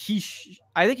 I think he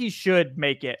should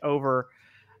make it over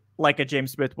like a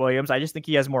James Smith-Williams. I just think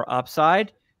he has more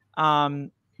upside.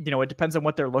 It depends on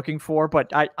what they're looking for, but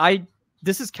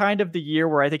this is kind of the year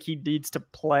where I think he needs to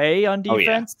play on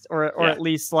defense or at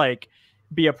least like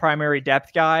be a primary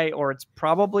depth guy, or it's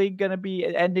probably going to be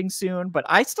ending soon, but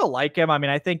I still like him. I mean,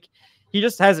 I think he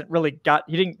just hasn't really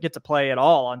he didn't get to play at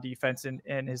all on defense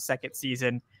in his second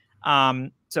season.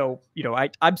 So,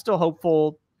 I'm still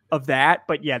hopeful of that,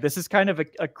 but yeah, this is kind of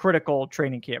a critical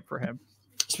training camp for him.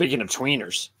 Speaking of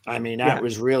tweeners, I mean, that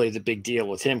was really the big deal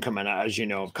with him coming out, as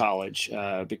of college,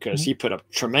 because he put up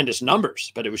tremendous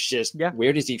numbers, but it was just,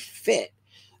 where does he fit?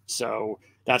 So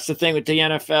that's the thing with the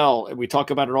NFL. We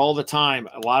talk about it all the time.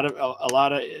 A lot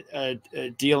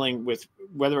of dealing with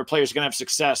whether a player is going to have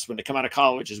success when they come out of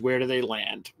college is, where do they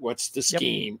land? What's the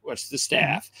scheme? What's the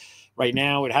staff? Right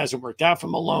now, it hasn't worked out for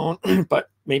Malone, but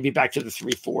maybe back to the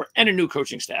 3-4 and a new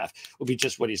coaching staff will be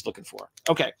just what he's looking for.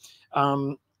 Okay.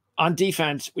 On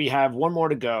defense, we have one more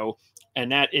to go,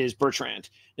 and that is Bertrand.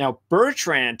 Now,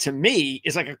 Bertrand, to me,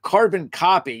 is like a carbon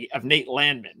copy of Nate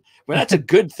Landman. Well, that's a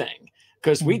good thing,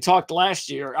 because we talked last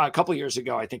year, a couple of years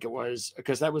ago, I think it was,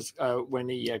 because that was when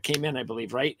he came in, I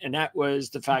believe, right? And that was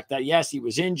the fact that, yes, he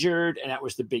was injured, and that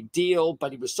was the big deal,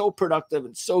 but he was so productive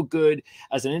and so good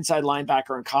as an inside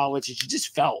linebacker in college. You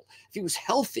just felt if he was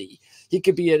healthy, he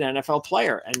could be an NFL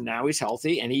player. And now he's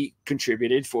healthy, and he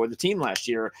contributed for the team last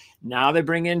year. Now they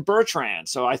bring in Bertrand.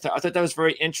 So I thought that was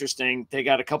very interesting. They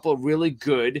got a couple of really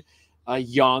good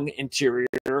young interior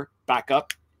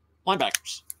backup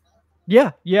linebackers.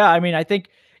 Yeah. I mean, I think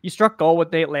you struck gold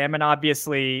with Nate Landman,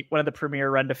 obviously one of the premier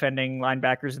run defending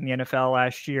linebackers in the NFL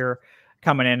last year,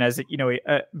 coming in as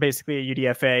basically a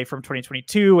UDFA from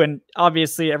 2022, and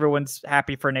obviously everyone's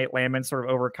happy for Nate Landman sort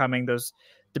of overcoming those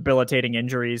debilitating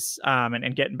injuries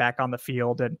and getting back on the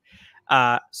field. And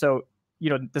so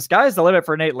the sky's the limit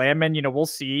for Nate Landman. We'll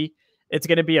see. It's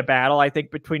going to be a battle, I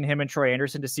think, between him and Troy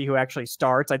Anderson to see who actually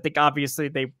starts. I think obviously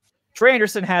Troy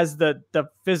Anderson has the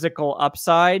physical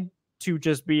upside to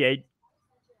just be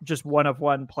just one of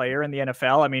one player in the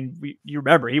NFL. I mean, you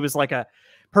remember he was like a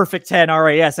perfect 10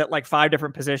 RAS at like 5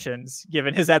 different positions,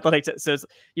 given his athletics. So,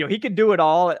 he can do it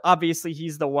all. Obviously,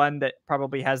 he's the one that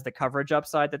probably has the coverage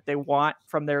upside that they want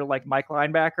from their like Mike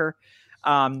linebacker.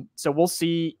 So we'll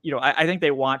see. I think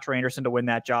they want Troy Anderson to win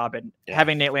that job, and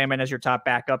having Nate Landman as your top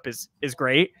backup is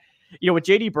great. With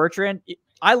JD Bertrand,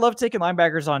 I love taking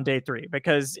linebackers on day 3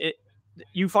 because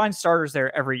you find starters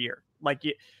there every year. Like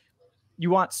you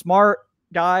want smart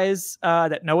guys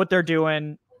that know what they're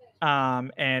doing,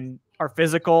 and are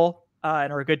physical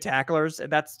and are good tacklers.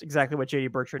 And that's exactly what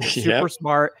JD Bertrand is. Super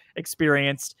smart,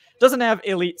 experienced, doesn't have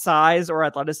elite size or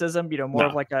athleticism, more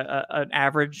of like an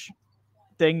average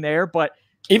thing there. But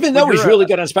even though he's really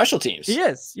good on special teams, he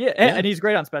is. Yeah. And he's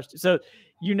great on special teams. So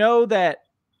that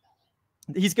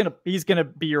he's gonna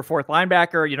be your fourth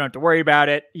linebacker. You don't have to worry about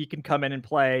it. He can come in and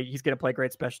play. He's gonna play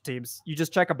great special teams. You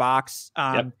just check a box.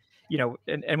 And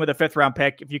with a 5th round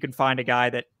pick, if you can find a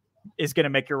guy that is gonna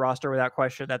make your roster without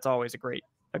question, that's always a great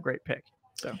pick.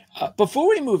 So before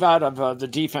we move out of the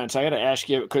defense, I got to ask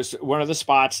you, because one of the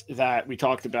spots that we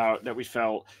talked about that we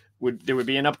felt there would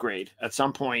be an upgrade at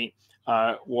some point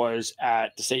was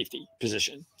at the safety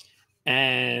position,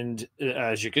 and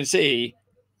as you can see,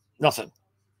 nothing.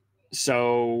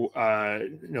 So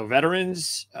no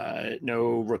veterans,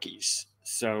 no rookies.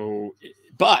 So,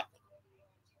 but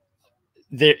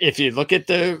if you look at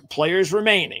the players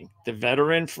remaining, the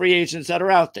veteran free agents that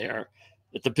are out there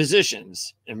at the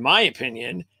positions, in my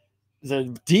opinion,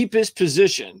 the deepest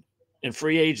position in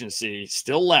free agency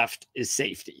still left is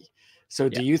safety. So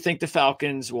do you think the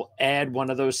Falcons will add one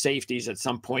of those safeties at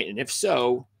some point? And if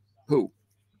so, who?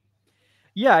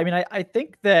 Yeah, I mean, I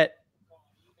think that,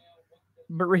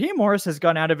 but Raheem Morris has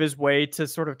gone out of his way to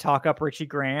sort of talk up Richie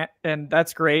Grant, and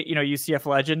that's great. UCF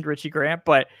legend Richie Grant,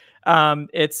 but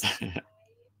it's,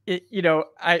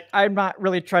 I'm not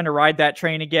really trying to ride that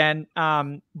train again.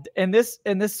 In this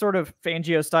sort of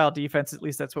Fangio style defense, at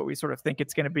least that's what we sort of think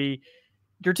it's going to be.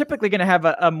 You're typically going to have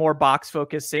a more box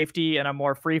focused safety and a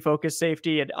more free focused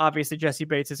safety. And obviously Jesse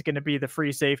Bates is going to be the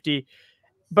free safety,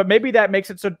 but maybe that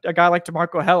makes it so a guy like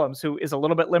DeMarco Hellams, who is a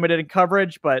little bit limited in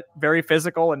coverage, but very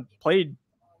physical and played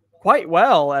quite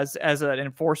well as an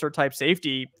enforcer type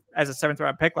safety as a 7th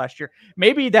round pick last year.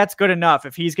 Maybe that's good enough.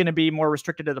 If he's going to be more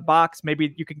restricted to the box,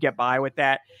 maybe you can get by with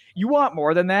that. You want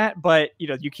more than that, but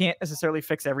you can't necessarily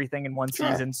fix everything in one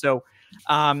season. So,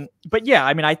 but yeah,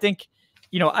 I mean, I think,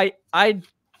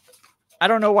 I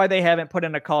don't know why they haven't put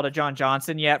in a call to John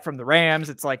Johnson yet from the Rams.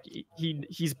 It's like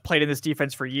he's played in this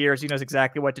defense for years. He knows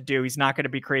exactly what to do. He's not going to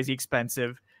be crazy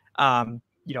expensive.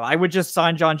 I would just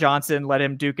sign John Johnson, let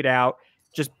him duke it out,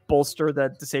 just bolster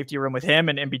the safety room with him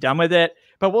and be done with it.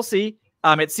 But we'll see.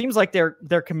 It seems like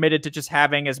they're committed to just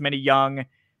having as many young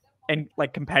and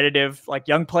like competitive, like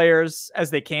young players as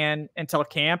they can until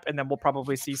camp. And then we'll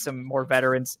probably see some more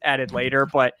veterans added later.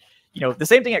 But the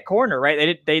same thing at corner,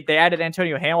 right? They added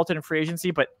Antonio Hamilton in free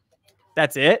agency, but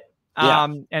that's it.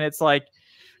 And it's like,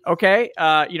 okay,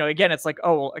 again, it's like,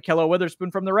 Akello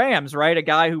Witherspoon from the Rams, right? A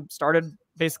guy who started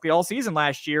basically all season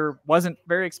last year, wasn't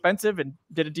very expensive and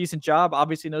did a decent job.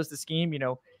 Obviously knows the scheme.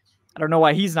 I don't know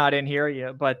why he's not in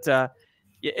here, but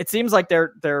it seems like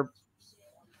they're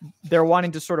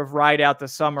wanting to sort of ride out the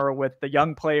summer with the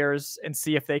young players and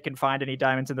see if they can find any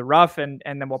diamonds in the rough, and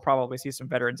then we'll probably see some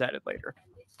veterans added later.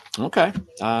 Okay.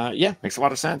 Makes a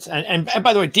lot of sense. And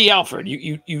by the way, D. Alford,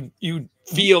 you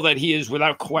feel that he is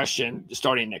without question the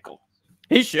starting nickel.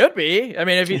 He should be. I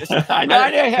mean, if he,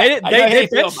 they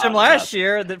benched him last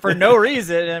year for no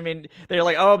reason. I mean, they're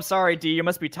like, "Oh, I'm sorry, D. You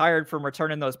must be tired from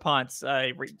returning those punts.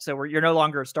 So you're no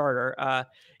longer a starter."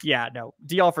 D.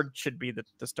 Alford should be the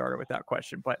starter without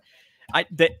question. But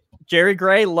Jerry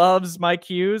Gray loves Mike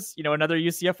Hughes, another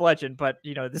UCF legend. But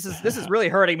this is really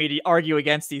hurting me to argue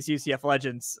against these UCF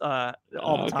legends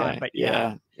all the time. But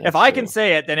if I can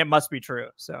say it, then it must be true.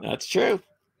 So that's true.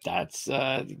 That's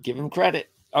give him credit.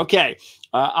 Okay.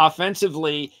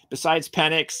 Offensively, besides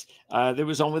Penix, there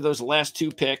was only those last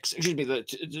 2 picks. Excuse me,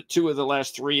 the 2 of the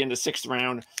last 3 in the 6th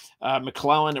round.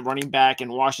 McClellan, a running back, and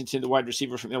Washington, the wide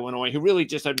receiver from Illinois, who really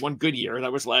just had one good year.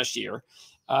 That was last year.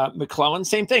 McClellan,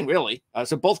 same thing, really.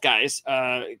 So both guys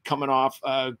coming off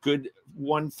a good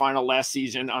one final last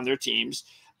season on their teams.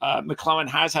 McClellan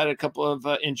has had a couple of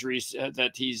injuries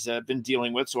that he's been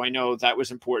dealing with, so I know that was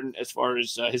important as far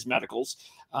as his medicals.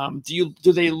 Do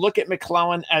they look at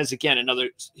McClellan as, again,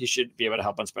 he should be able to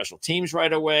help on special teams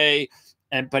right away,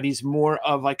 but he's more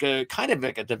of like a kind of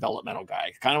like a developmental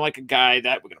guy, kind of like a guy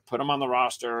that we're going to put him on the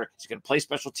roster. He's going to play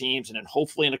special teams, and then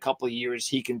hopefully in a couple of years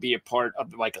he can be a part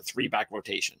of like a 3-back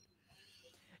rotation.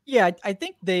 Yeah, I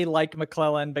think they like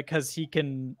McClellan because he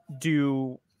can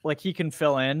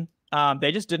fill in.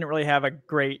 They just didn't really have a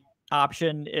great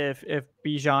option if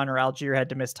Bijan or Algier had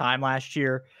to miss time last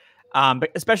year,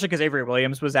 but especially because Avery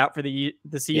Williams was out for the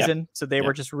season, so they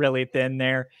were just really thin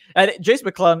there. Jason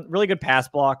McClellan, really good pass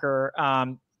blocker,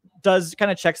 does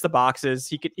kind of checks the boxes.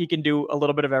 He can do a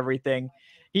little bit of everything.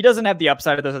 He doesn't have the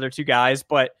upside of those other 2 guys,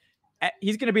 but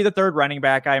he's going to be the 3rd running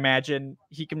back, I imagine.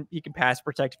 He can pass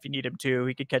protect if you need him to.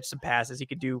 He could catch some passes. He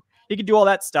could do all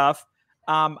that stuff.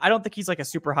 I don't think he's like a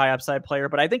super high upside player,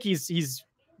 but I think he's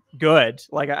good.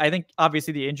 Like, I think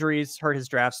obviously the injuries hurt his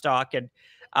draft stock, and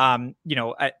you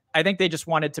know, I think they just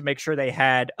wanted to make sure they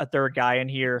had a third guy in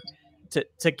here to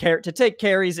take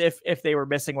carries if they were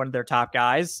missing one of their top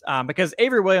guys. Because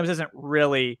Avery Williams isn't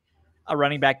really a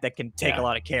running back that can take a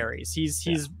lot of carries.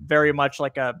 He's very much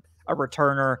like a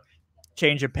returner,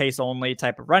 change of pace only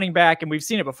type of running back. And we've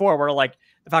seen it before where like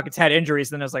the Falcons had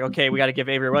injuries, and then it's like, okay, we got to give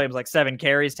Avery Williams like 7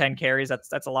 carries, 10 carries.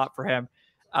 That's a lot for him.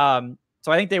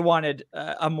 So I think they wanted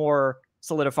a more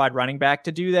solidified running back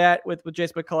to do that with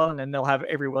Jason McClellan, and they'll have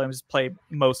Avery Williams play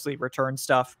mostly return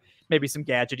stuff, maybe some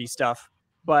gadgety stuff.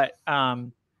 But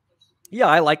yeah,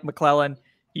 I like McClellan.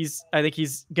 I think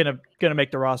he's gonna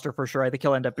make the roster for sure. I think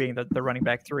he'll end up being the running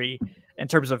back 3 in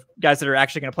terms of guys that are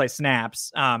actually going to play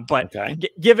snaps. But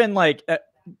given like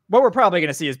what we're probably going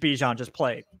to see is Bijan just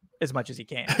play as much as he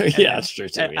can. Yeah, that's true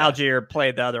too. Algier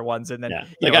played the other ones, and then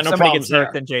they got no somebody problems gets hurt,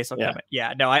 there. then Jason will come in.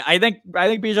 Yeah, no, I think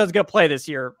Bijan's gonna play this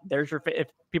year. There's your if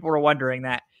people were wondering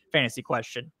that fantasy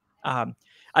question.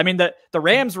 I mean the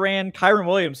Rams ran Kyron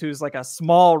Williams, who's like a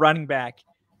small running back,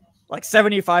 like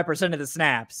 75% of the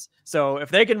snaps. So if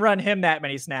they can run him that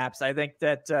many snaps, I think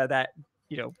that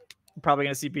we're probably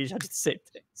gonna see Bijan do the same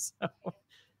thing. So.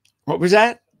 What was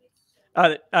that?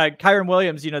 Kyron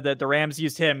Williams, the Rams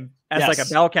used him as like a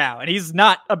bell cow, and he's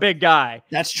not a big guy.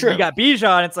 That's true. You got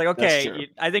Bijan. It's like, okay,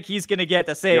 I think he's going to get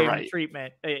the same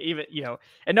treatment. Even,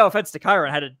 and no offense to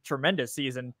Kyron, had a tremendous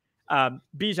season.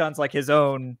 Bijan's like his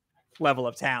own level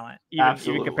of talent,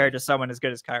 even compared to someone as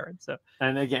good as Kyron. So,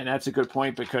 and again, that's a good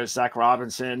point because Zach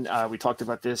Robinson, we talked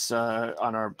about this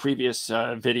on our previous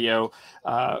video.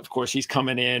 Of course, he's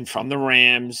coming in from the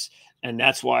Rams, and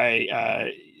that's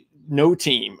why no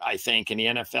team, I think, in the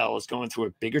NFL is going through a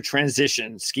bigger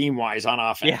transition scheme-wise on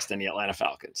offense than the Atlanta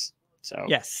Falcons. So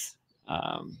yes,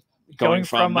 going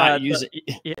from not using,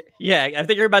 I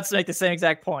think you're about to make the same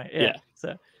exact point. Yeah.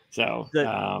 So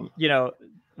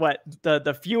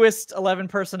the fewest 11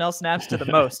 personnel snaps to the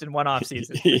most in one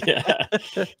offseason. Yeah,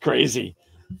 crazy.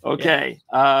 Okay,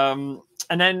 and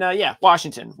then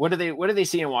Washington. What do they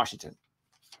see in Washington?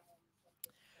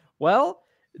 Well,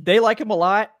 they like him a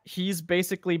lot. He's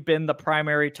basically been the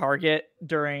primary target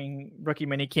during rookie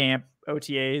minicamp,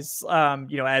 OTAs.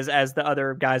 As the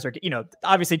other guys are,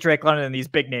 obviously Drake London and these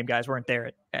big name guys weren't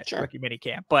there at rookie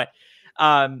minicamp, but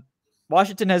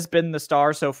Washington has been the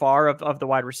star so far of the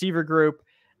wide receiver group.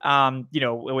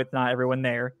 With not everyone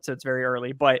there, so it's very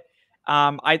early, but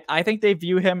I think they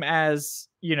view him as,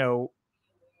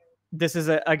 this is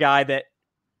a guy that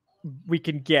we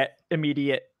can get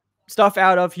immediate stuff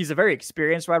out of. He's a very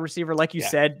experienced wide receiver. Like you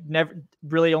said, never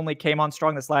really only came on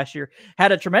strong this last year,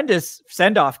 had a tremendous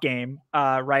send-off game,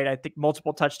 right? I think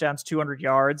multiple touchdowns, 200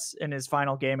 yards in his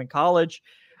final game in college.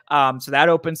 So that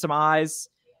opened some eyes.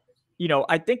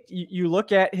 I think you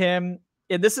look at him,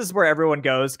 and this is where everyone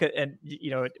goes. And,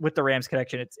 with the Rams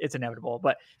connection, it's inevitable,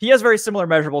 but he has very similar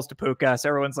measurables to Puka. So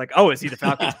everyone's like, oh, is he the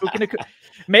Falcons?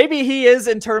 Maybe he is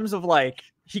in terms of like,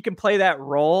 he can play that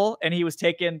role, and he was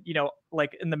taken,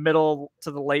 like in the middle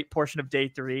to the late portion of day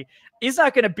 3. He's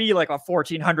not going to be like a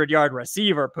 1,400-yard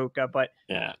receiver, Puka, but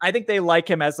I think they like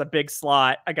him as a big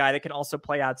slot, a guy that can also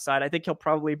play outside. I think he'll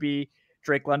probably be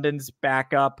Drake London's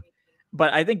backup.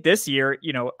 But I think this year,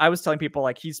 I was telling people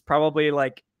like he's probably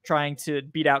like trying to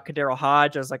beat out Kadero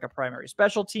Hodge as like a primary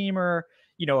special teamer,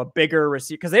 a bigger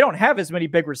receiver, because they don't have as many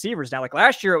big receivers now. Like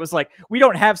last year, it was like, we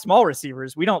don't have small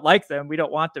receivers. We don't like them. We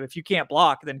don't want them. If you can't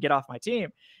block, then get off my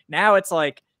team. Now it's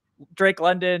like Drake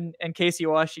London and Casey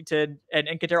Washington and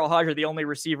Kadero Hodge are the only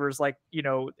receivers like,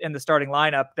 in the starting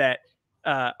lineup that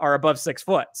are above 6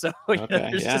 foot. So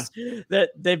just that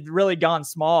they've really gone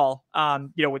small,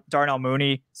 with Darnell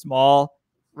Mooney, small,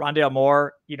 Rondale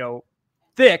Moore,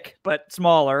 thick, but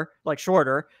smaller, like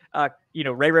shorter, Ray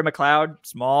McLeod,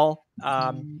 small,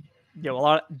 a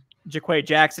lot of Jaquay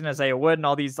Jackson, Isaiah Wood, and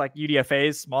all these like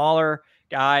UDFAs, smaller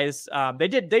guys. They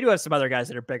do have some other guys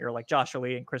that are bigger, like Josh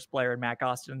Ali and Chris Blair and Matt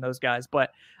Austin and those guys.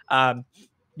 But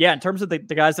in terms of the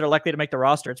guys that are likely to make the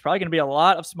roster, it's probably going to be a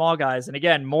lot of small guys. And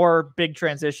again, more big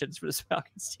transitions for this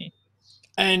Falcons team.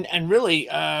 And really,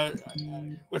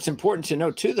 what's important to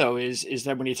note too, though, is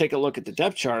that when you take a look at the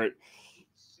depth chart,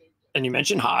 and you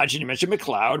mentioned Hodge and you mentioned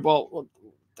McLeod, well,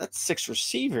 that's 6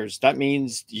 receivers. That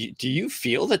means, do you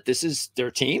feel that this is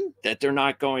their team, that they're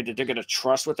going to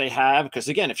trust what they have? Because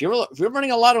again, if you're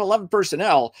running a lot of 11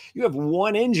 personnel, you have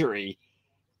one injury,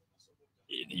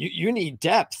 you need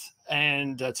depth.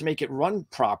 And to make it run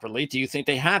properly, do you think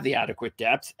they have the adequate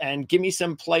depth? And give me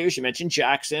some players. You mentioned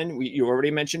Jackson. You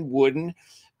already mentioned Wooden.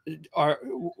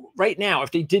 Right now,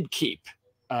 if they did keep,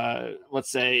 let's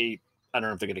say, I don't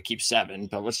know if they're going to keep 7,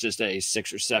 but let's just say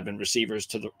 6 or 7 receivers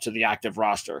to the active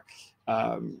roster.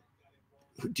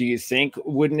 Do you think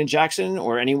Wooden and Jackson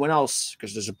or anyone else,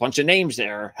 because there's a bunch of names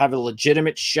there, have a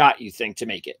legitimate shot, you think, to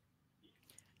make it?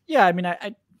 Yeah, I mean,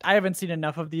 I haven't seen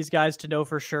enough of these guys to know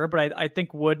for sure, but I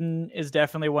think Wooden is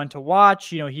definitely one to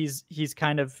watch. You know, he's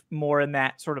kind of more in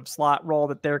that sort of slot role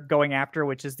that they're going after,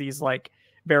 which is these like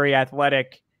very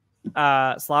athletic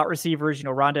slot receivers. You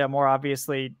know, Rondale Moore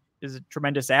obviously is a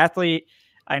tremendous athlete.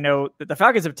 I know that the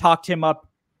Falcons have talked him up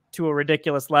to a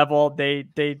ridiculous level. They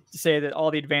say that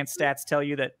all the advanced stats tell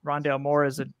you that Rondale Moore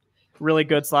is a really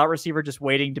good slot receiver just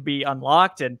waiting to be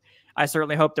unlocked. And I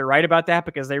certainly hope they're right about that,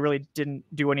 because they really didn't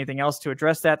do anything else to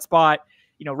address that spot.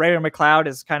 You know, Ray McLeod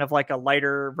is kind of like a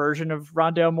lighter version of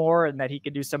Rondale Moore, and that he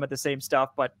can do some of the same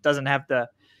stuff, but doesn't have the,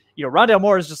 you know, Rondale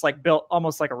Moore is just like built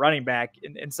almost like a running back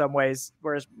in some ways,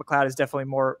 whereas McLeod is definitely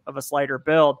more of a slighter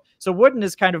build. So Wooden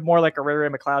is kind of more like a Ray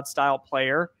McLeod style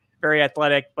player, very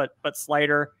athletic, but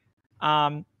slighter. So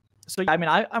I mean,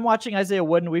 I'm watching Isaiah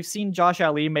Wooden. We've seen Josh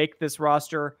Ali make this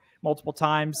roster multiple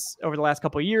times over the last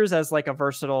couple of years as like a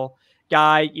versatile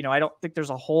guy. You know, I don't think there's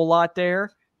a whole lot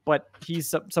there, but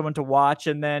he's someone to watch.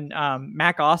 And then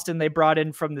Mac Austin, they brought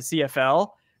in from the CFL,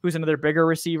 who's another bigger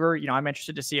receiver. You know, I'm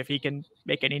interested to see if he can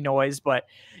make any noise. But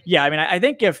yeah, I mean, I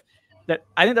think they're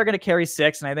going to carry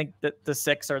 6, and I think that the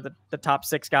 6 are the top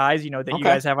 6 guys, you know, that you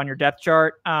guys have on your depth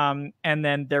chart. And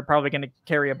then they're probably going to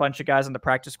carry a bunch of guys on the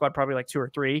practice squad, probably like 2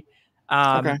 or 3.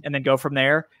 And then go from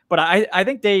there. But I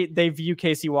think they view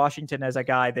Casey Washington as a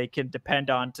guy they can depend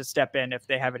on to step in if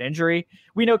they have an injury.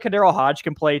 We know Kadero Hodge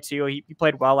can play too. He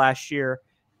played well last year.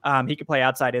 He can play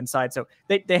outside, inside. So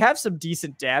they have some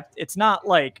decent depth. It's not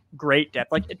like great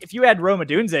depth. Like if you had Roma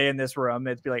Dunze in this room,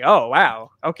 it'd be like, oh,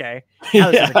 wow. Okay.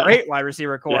 Now this is a great wide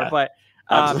receiver core. Yeah. But,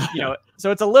 you know,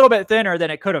 so it's a little bit thinner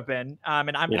than it could have been.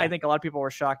 I think a lot of people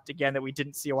were shocked again that we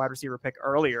didn't see a wide receiver pick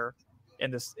earlier in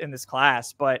this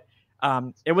class. But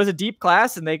it was a deep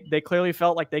class, and they clearly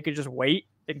felt like they could just wait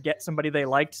and get somebody they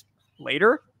liked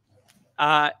later.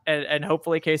 And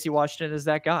hopefully Casey Washington is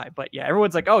that guy. But yeah,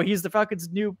 everyone's like, oh, he's the Falcons'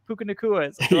 new Puka Nacua.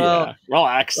 It's like, well, yeah,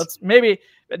 relax. Maybe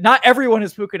not everyone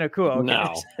is Puka Nacua.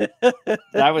 Okay? No,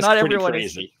 that was not pretty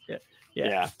crazy.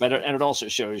 Yeah. But it also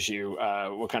shows you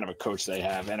what kind of a coach they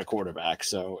have and a quarterback.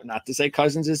 So not to say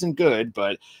Cousins isn't good,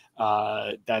 but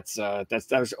that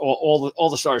was all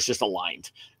the stars just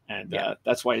aligned. And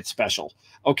that's why it's special.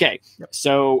 Okay,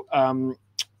 so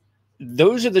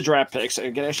those are the draft picks. I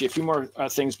can ask you a few more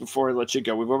things before I let you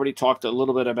go. We've already talked a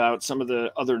little bit about some of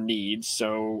the other needs.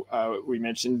 So we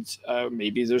mentioned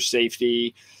maybe there's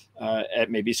safety,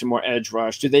 maybe some more edge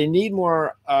rush. Do they need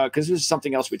more? Because this is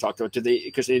something else we talked about.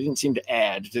 Because they didn't seem to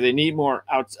add. Do they need more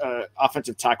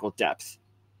offensive tackle depth?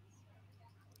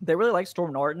 They really like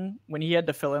Storm Norton. When he had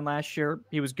to fill in last year,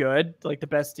 he was good, like the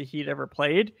best he'd ever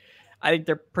played. I think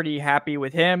they're pretty happy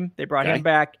with him. They brought him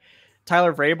back.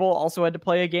 Tyler Vrabel also had to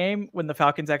play a game when the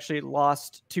Falcons actually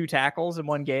lost 2 tackles in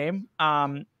one game.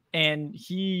 And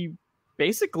he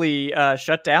basically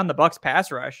shut down the Bucs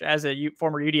pass rush as a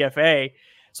former UDFA.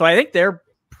 So I think they're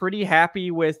pretty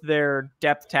happy with their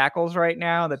depth tackles right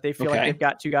now, that they feel like they've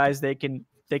got 2 guys they can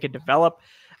develop.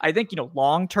 I think, you know,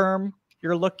 long-term,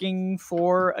 you're looking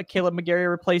for a Caleb McGarry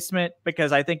replacement,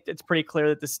 because I think it's pretty clear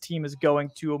that this team is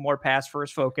going to a more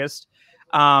pass-first focused.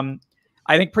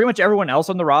 I think pretty much everyone else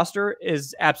on the roster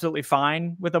is absolutely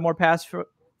fine with a more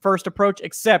pass-first approach,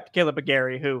 except Caleb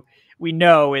McGarry, who we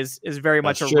know is very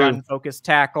much a run-focused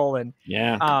tackle and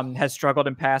has struggled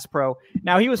in pass pro.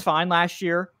 Now, he was fine last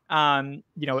year. You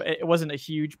know, it wasn't a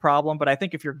huge problem, but I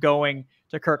think if you're going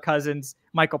to Kirk Cousins,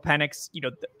 Michael Penix, you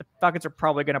know, the Falcons are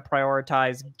probably going to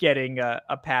prioritize getting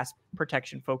a pass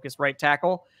protection focused right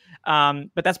tackle.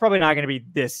 But that's probably not going to be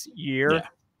this year.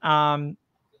 Yeah.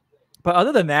 But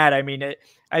other than that, I mean,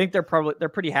 I think they're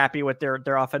pretty happy with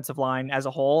their offensive line as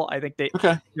a whole. I think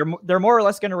they're more or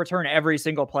less going to return every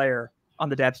single player on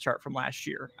the depth chart from last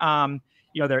year. You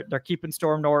know, they're keeping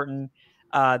Storm Norton.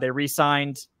 They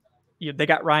re-signed. You know, they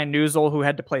got Ryan Newsel, who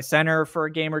had to play center for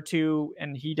a game or 2,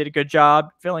 and he did a good job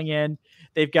filling in.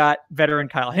 They've got veteran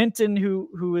Kyle Hinton,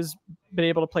 who has been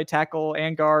able to play tackle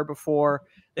and guard before.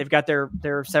 They've got their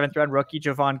 7th round rookie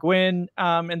Javon Gwynn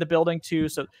in the building too.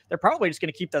 So they're probably just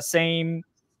going to keep the same,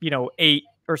 you know, 8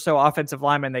 or so offensive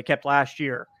linemen they kept last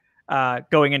year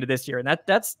going into this year. And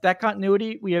that's that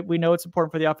continuity. We know it's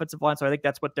important for the offensive line. So I think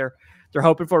that's what they're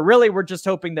hoping for. Really, we're just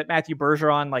hoping that Matthew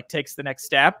Bergeron like takes the next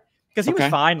step, because he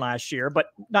was fine last year, but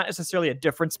not necessarily a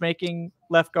difference-making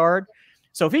left guard.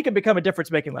 So if he can become a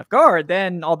difference-making left guard,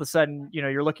 then all of a sudden, you know,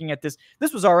 you're looking at this.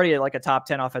 This was already like a top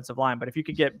 10 offensive line, but if you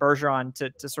could get Bergeron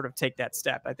to sort of take that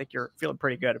step, I think you're feeling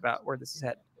pretty good about where this is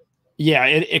headed.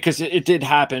 Yeah, because it did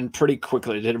happen pretty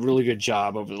quickly. They did a really good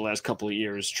job over the last couple of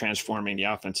years transforming the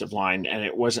offensive line, and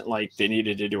it wasn't like they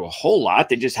needed to do a whole lot.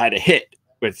 They just had to hit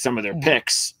with some of their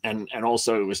picks, and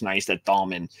also it was nice that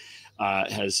Dahlman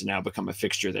has now become a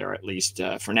fixture there, at least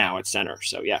for now at center.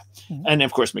 So yeah, and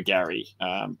of course McGarry.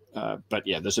 But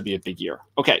yeah, this will be a big year.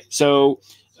 Okay, so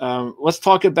let's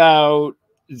talk about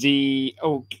the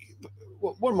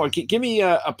one more. Give me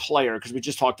a player, because we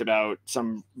just talked about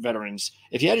some veterans.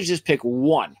 If you had to just pick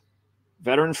one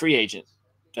veteran free agent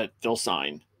that they'll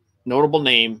sign, notable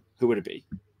name, who would it be?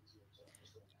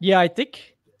 Yeah, I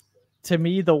think to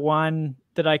me, the one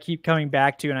that I keep coming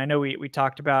back to, and I know we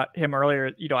talked about him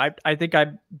earlier, you know, I think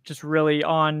I'm just really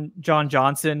on John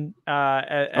Johnson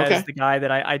as the guy that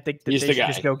I think that they should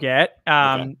just go get.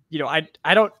 You know,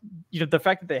 I don't, you know, the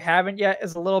fact that they haven't yet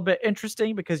is a little bit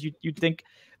interesting, because you'd think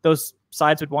those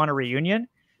sides would want a reunion.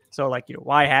 So like, you know,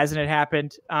 why hasn't it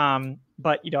happened?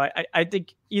 But, you know, I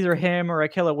think either him or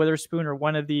Akilla Witherspoon or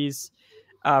one of these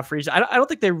free agents, I don't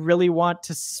think they really want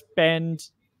to spend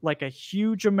like a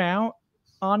huge amount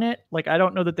on it. Like, I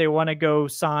don't know that they want to go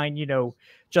sign, you know,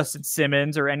 Justin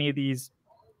Simmons or any of these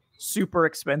super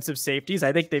expensive safeties.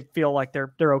 I think they feel like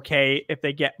they're okay if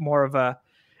they get more of a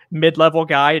mid-level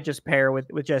guy to just pair with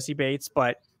Jesse Bates.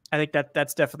 But I think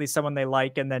that's definitely someone they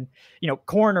like. And then, you know,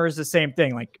 corner is the same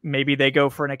thing. Like maybe they go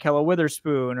for an Akilla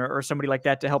Witherspoon or somebody like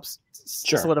that to help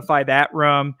solidify that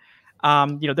room.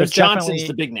 You know, there's Johnson's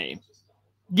the big name.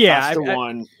 Yeah. That's the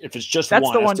one. If it's just one,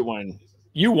 that's the one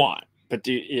you want. But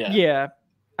yeah.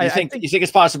 You think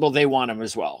it's possible they want him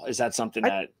as well? Is that something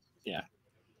that?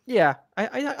 Yeah,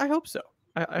 I hope so.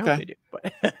 I hope they do,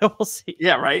 but we'll see.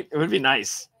 Yeah, right. It would be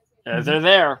nice. They're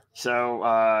there,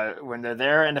 so when they're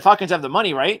there, and the Falcons have the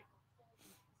money, right?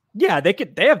 Yeah, they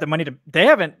have the money to. They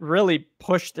haven't really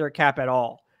pushed their cap at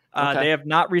all. They have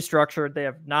not restructured. They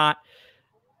have not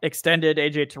extended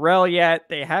AJ Terrell yet.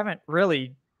 They haven't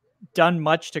really done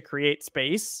much to create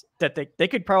space that they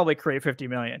could probably create 50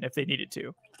 million if they needed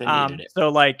to. So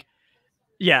like,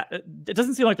 yeah, it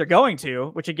doesn't seem like they're going to,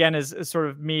 which again is sort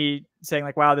of me saying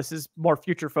like, wow, this is more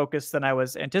future focused than I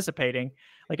was anticipating.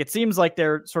 Like, it seems like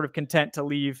they're sort of content to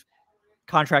leave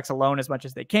contracts alone as much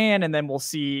as they can. And then we'll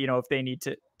see, you know, if they need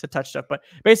to touch stuff, but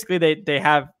basically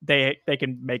they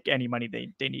can make any money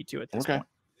they need to at this point.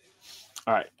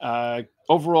 All right.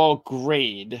 Overall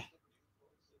grade.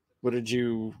 What did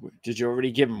you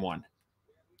already give him one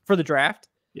for the draft?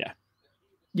 Yeah.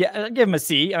 Yeah, I'll give him a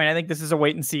C. I mean, I think this is a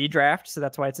wait and see draft, so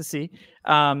that's why it's a C.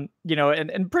 You know,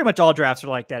 and pretty much all drafts are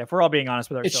like that. If we're all being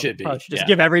honest with ourselves, it should be. Just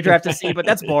give every draft a C, but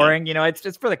that's boring. You know,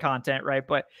 it's for the content, right?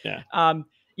 But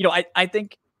you know, I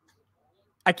think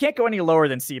I can't go any lower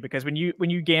than C, because when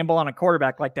you gamble on a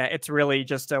quarterback like that, it's really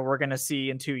just we're going to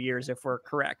see in 2 years if we're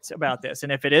correct about this,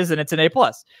 and if it is, then it's an A+.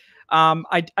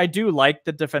 I do like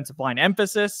the defensive line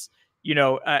emphasis. You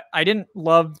know, I didn't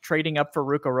love trading up for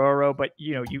Rukaroro, but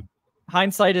you know,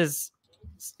 hindsight is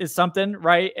something,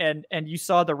 right? And you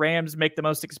saw the Rams make the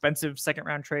most expensive second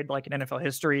round trade like in NFL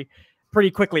history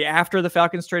pretty quickly after the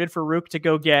Falcons traded for Rook to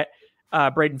go get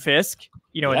Braden Fisk,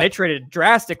 you know, and they traded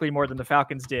drastically more than the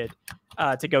Falcons did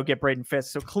to go get Braden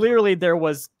Fisk. So clearly there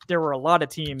were a lot of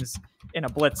teams in a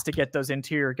blitz to get those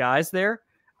interior guys there,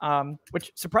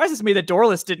 which surprises me that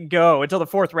Dorless didn't go until the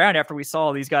 4th round after we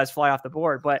saw these guys fly off the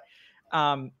board. But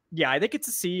yeah, I think it's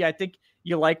a C. I think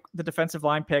you like the defensive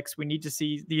line picks. We need to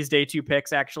see these day 2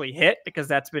 picks actually hit, because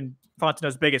that's been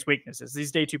Fontenot's biggest weaknesses.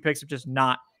 These day 2 picks have just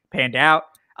not panned out.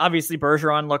 Obviously,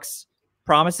 Bergeron looks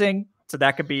promising, so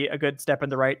that could be a good step in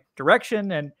the right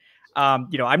direction. And,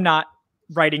 you know, I'm not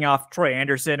writing off Troy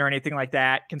Anderson or anything like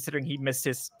that, considering he missed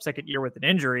his 2nd year with an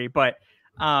injury. But,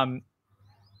 you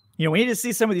know, we need to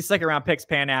see some of these 2nd round picks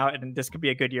pan out, and this could be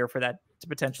a good year for that to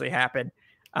potentially happen.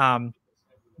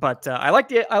 But I like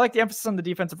the emphasis on the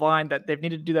defensive line, that they've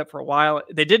needed to do that for a while.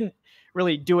 They didn't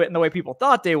really do it in the way people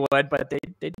thought they would, but they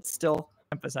did still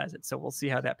emphasize it. So we'll see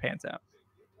how that pans out.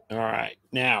 All right.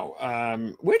 Now,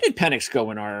 where did Penix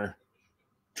go in our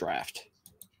draft?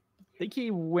 I think he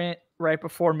went right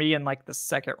before me in like the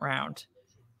 2nd round,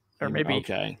 or maybe.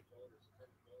 Okay.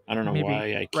 I don't know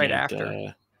why I can't. Right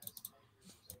after.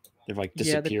 They've like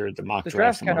disappeared. The mock draft. The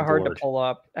draft's kind of hard to pull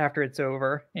up after it's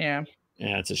over. Yeah.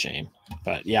 Yeah, it's a shame,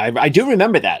 but yeah, I do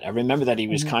remember that. I remember that he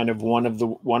was kind of one of the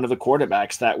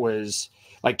quarterbacks that was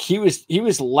like he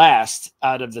was last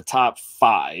out of the top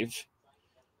 5.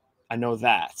 I know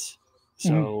that.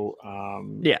 So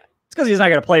yeah, it's because he's not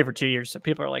going to play for 2 years. So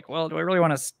people are like, well, do I really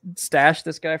want to stash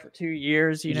this guy for 2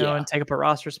 years? You know, and take up a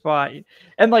roster spot?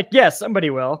 And like, yes,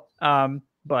 somebody will,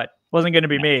 but wasn't going to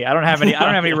be me. I don't have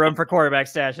any room for quarterback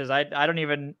stashes. I don't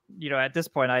even, you know, at this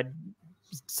point, I'm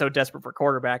so desperate for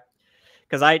quarterback.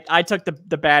 because I took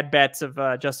the bad bets of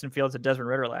Justin Fields and Desmond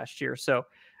Ridder last year. So,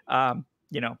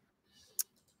 you know,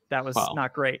 that was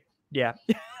not great. Yeah.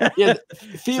 Yeah.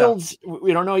 Fields,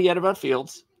 we don't know yet about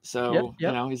Fields. So, yep.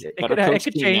 you know, he's it better could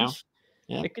coach change. now.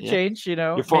 Yeah, it could change, you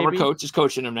know. Your former coach is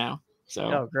coaching him now. So,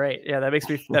 oh, great. Yeah.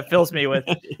 That fills me with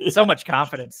so much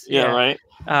confidence. Yeah. Right.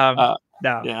 No.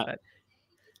 Yeah. But,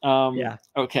 yeah.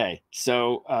 Okay.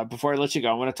 So before I let you go,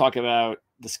 I want to talk about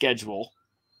the schedule.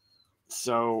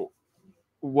 So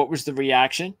what was the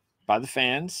reaction by the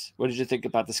fans? What did you think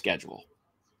about the schedule?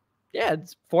 Yeah,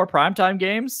 it's 4 primetime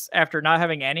games after not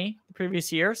having any the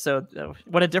previous year. So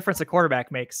what a difference a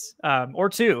quarterback makes, or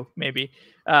 2 maybe.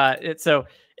 The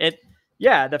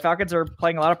Falcons are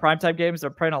playing a lot of primetime games. They're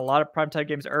playing a lot of primetime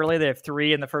games early. They have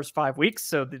 3 in the first 5 weeks.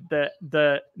 So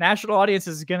the national audience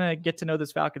is gonna get to know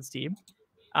this Falcons team.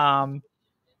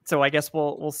 So I guess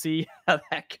we'll see how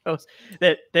that goes.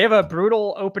 That they have a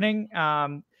brutal opening.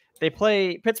 They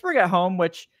play Pittsburgh at home,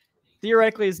 which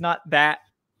theoretically is not that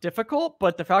difficult,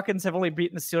 but the Falcons have only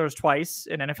beaten the Steelers twice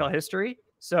in NFL history.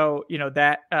 So, you know,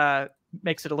 that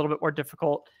makes it a little bit more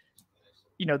difficult.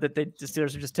 You know, that the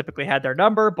Steelers have just typically had their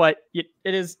number, but it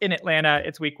is in Atlanta.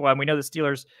 It's week 1. We know the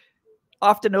Steelers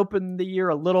often open the year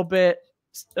a little bit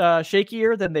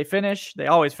shakier than they finish. They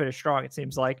always finish strong, it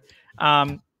seems like.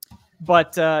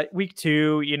 But week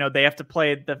 2, you know, they have to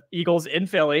play the Eagles in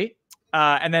Philly,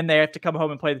 and then they have to come home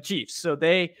and play the Chiefs. So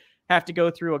they have to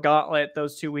go through a gauntlet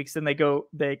those 2 weeks. Then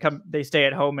they stay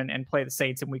at home and play the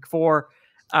Saints in week 4.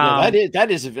 That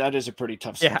is a pretty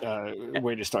tough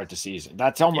way to start the season.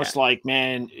 That's almost like,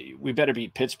 man, we better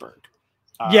beat Pittsburgh.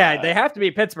 They have to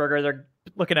beat Pittsburgh, or they're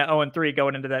looking at 0-3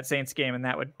 going into that Saints game, and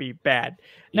that would be bad.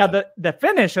 Now, the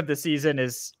finish of the season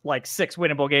is like 6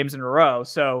 winnable games in a row.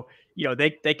 So, you know,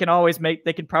 they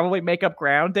can probably make up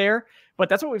ground there. But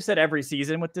that's what we've said every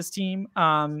season with this team,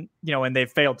 you know, and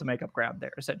they've failed to make up ground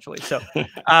there essentially. So,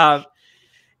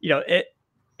 you know,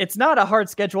 it's not a hard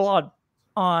schedule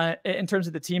on in terms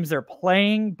of the teams they're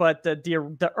playing, but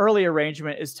the early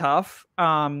arrangement is tough.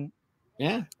 Doesn't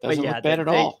look bad at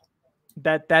all.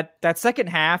 That second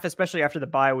half, especially after the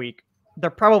bye week, they're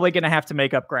probably going to have to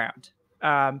make up ground.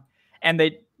 And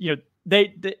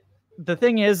the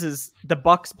thing is the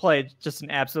Bucs played just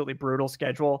an absolutely brutal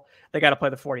schedule. They got to play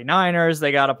the 49ers.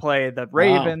 They got to play the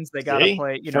Ravens. They got to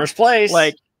play, you know, first place.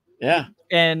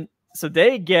 And so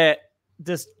they get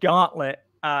this gauntlet,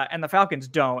 and the Falcons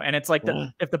don't. And it's like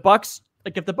if the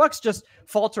Bucs just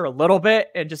falter a little bit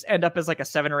and just end up as like a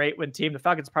 7 or 8 win team, the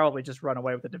Falcons probably just run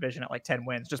away with the division at like 10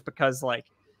 wins, just because, like,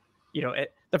 you know,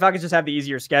 the Falcons just have the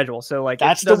easier schedule. So, like,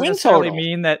 that's the win total.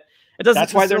 Mean that it doesn't.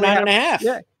 That's why they're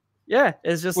 9.5. Yeah,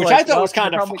 it's just which I thought was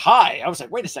kind of high. I was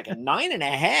like, wait a second,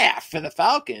 9.5 for the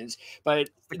Falcons, but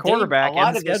the quarterback. A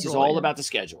lot of this is all about the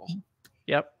schedule.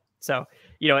 Yep. So,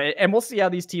 you know, and we'll see how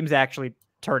these teams actually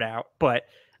turn out, but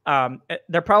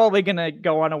they're probably going to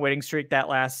go on a winning streak that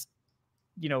last,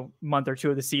 you know, month or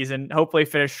 2 of the season. Hopefully,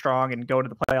 finish strong and go to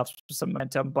the playoffs with some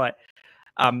momentum. But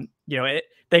you know,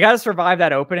 they got to survive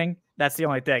that opening. That's the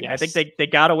only thing. Yes. I think they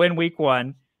got to win week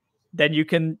 1. Then you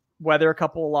can weather a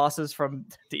couple of losses from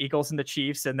the Eagles and the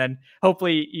Chiefs, and then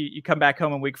hopefully you come back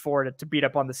home in week 4 to beat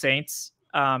up on the Saints.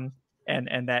 And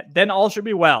that then all should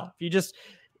be well. If you just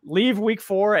leave week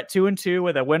 4 at 2-2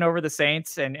 with a win over the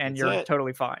Saints, and you're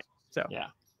totally fine. So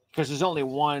because there's only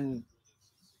one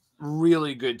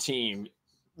really good team,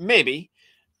 maybe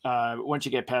once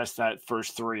you get past that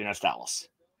first 3, and that's Dallas.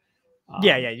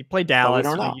 You play Dallas. We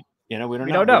don't know. We don't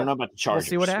know. We don't know about the Chargers. We'll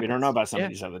see what happens. We don't know about some of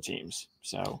these other teams.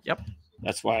 So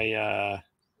that's why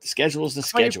the schedule is the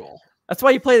schedule. That's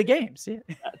why you play the games. Yeah.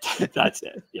 That's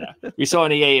it. Yeah. We saw in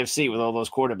the AFC with all those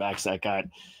quarterbacks that got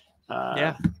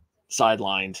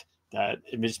sidelined, that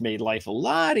it just made life a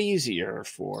lot easier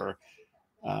for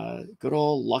good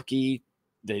old lucky.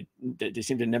 They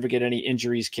seem to never get any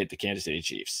injuries. The Kansas City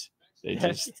Chiefs. They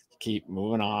just keep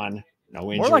moving on.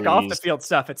 No injuries. More like off the field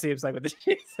stuff, it seems like, with the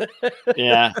Chiefs.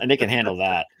 And they can handle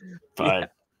that.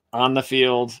 But on the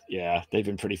field, they've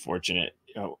been pretty fortunate.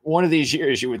 You know, one of these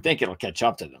years, you would think it'll catch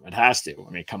up to them. It has to.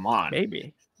 I mean, come on.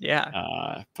 Maybe.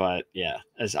 Yeah. But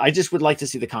as I just would like to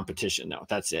see the competition, though.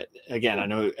 That's it. Again, I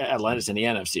know Atlanta's in the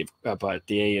NFC, but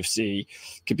the AFC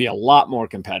could be a lot more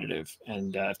competitive,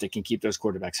 and if they can keep those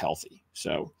quarterbacks healthy.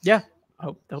 So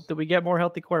hope that we get more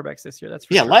healthy quarterbacks this year. That's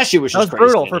for sure. Last year was just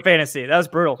brutal for fantasy. That was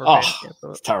brutal for fantasy.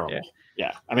 It's terrible.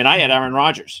 Yeah. I mean, I had Aaron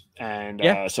Rodgers, and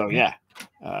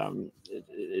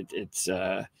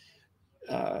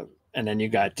and then you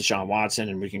got Deshaun Watson,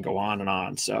 and we can go on and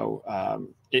on. So,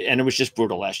 and it was just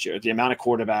brutal last year. The amount of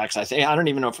quarterbacks, I don't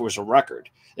even know if it was a record.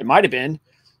 It might have been,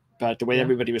 but the way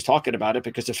everybody was talking about it,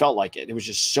 because it felt like it. It was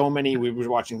just so many. We're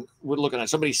looking at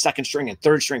somebody's second string and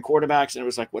third string quarterbacks, and it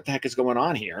was like, what the heck is going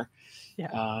on here?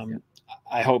 Yeah.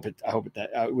 I hope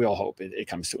we all hope it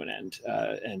comes to an end,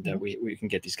 and we can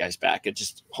get these guys back. It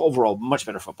just overall much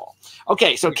better football.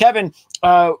 Okay, so Kevin,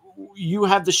 you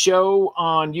have the show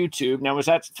on YouTube now. Is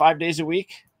that 5 days a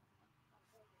week?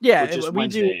 Yeah, just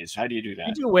Wednesdays. How do you do that?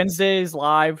 We do Wednesdays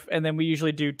live, and then we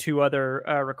usually do 2 other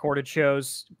recorded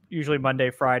shows, usually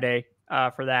Monday, Friday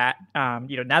for that. Now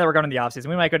that we're going in the off season,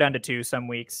 we might go down to 2 some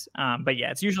weeks. But yeah,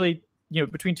 it's usually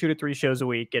between 2 to 3 shows a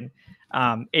week, and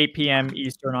 8 p.m.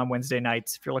 Eastern on Wednesday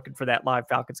nights. If you're looking for that live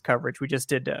Falcons coverage, we just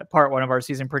did part 1 of our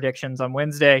season predictions on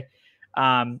Wednesday.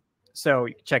 So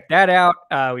you can check that out.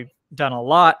 We've done a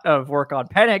lot of work on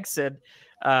Penix and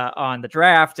on the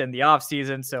draft and the off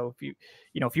season. So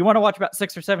if you want to watch about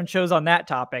 6 or 7 shows on that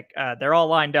topic, they're all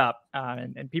lined up.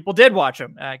 And people did watch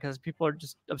them because people are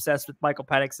just obsessed with Michael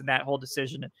Penix and that whole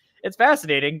decision. And it's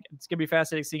fascinating. It's going to be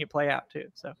fascinating seeing it play out too.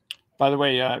 So, by the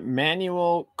way,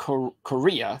 Manuel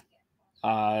Correa,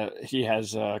 he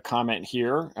has a comment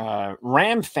here.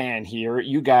 Ram fan here.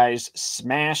 You guys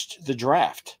smashed the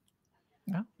draft.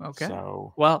 Oh, okay.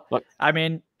 So, well, look, I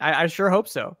mean, I sure hope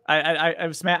so. I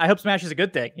hope smash is a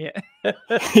good thing. Yeah.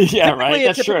 Yeah, right.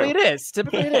 That's typically true. It is.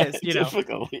 Typically it is.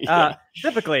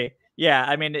 Typically, yeah.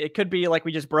 I mean, it could be like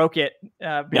we just broke it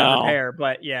beyond repair,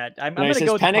 but yeah, I'm going to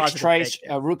go with Penix, Trice,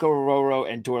 Ruka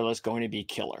Roro, and Dorless going to be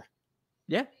killer.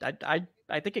 Yeah,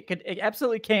 I think it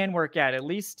absolutely can work out. At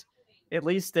least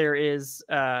there is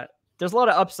there's a lot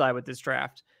of upside with this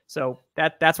draft. So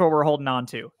that's what we're holding on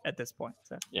to at this point.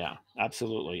 So. Yeah,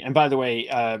 absolutely. And by the way,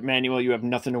 Manuel, you have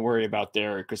nothing to worry about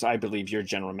there because I believe your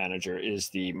general manager is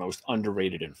the most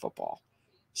underrated in football.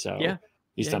 So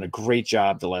he's done a great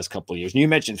job the last couple of years. And you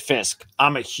mentioned Fisk.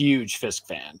 I'm a huge Fisk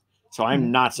fan. So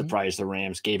I'm not surprised the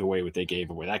Rams gave away what they gave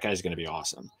away. That guy's going to be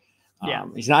awesome.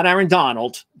 He's not Aaron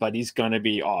Donald, but he's going to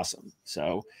be awesome.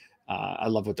 So I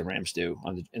love what the Rams do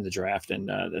in the draft, and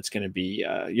that's going to be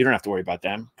you don't have to worry about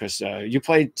them because you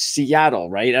played Seattle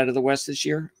right out of the West this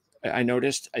year. I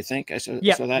noticed. I think I saw that.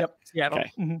 Yep, Seattle.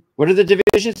 Okay. What are the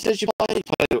divisions that you play? You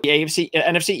play the AFC,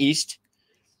 NFC East,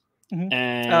 and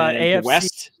AFC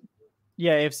West.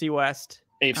 Yeah, AFC West.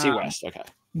 AFC West. Okay.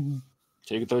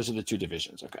 So those are the 2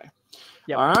 divisions. Okay.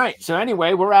 Yep. All right. So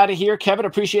anyway, we're out of here. Kevin,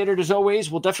 appreciate it as always.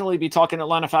 We'll definitely be talking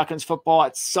Atlanta Falcons football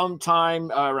at some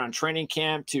time around training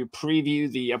camp to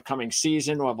preview the upcoming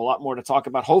season. We'll have a lot more to talk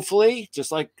about. Hopefully,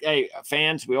 just like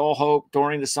fans, we all hope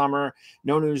during the summer,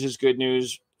 no news is good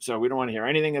news. So we don't want to hear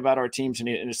anything about our teams in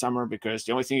the summer because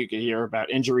the only thing you can hear about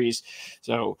injuries.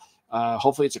 So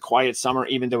hopefully it's a quiet summer,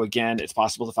 even though, again, it's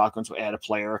possible the Falcons will add a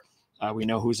player. We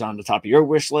know who's on the top of your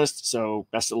wish list. So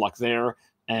best of luck there.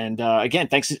 And again,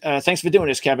 thanks for doing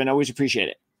this, Kevin. Always appreciate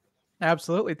it.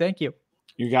 Absolutely. Thank you.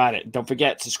 You got it. Don't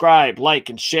forget, subscribe, like,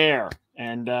 and share.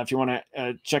 And if you want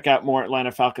to check out more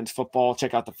Atlanta Falcons football,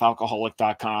 check out the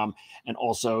Falcoholic.com and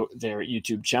also their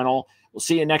YouTube channel. We'll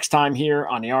see you next time here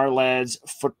on the Our Lads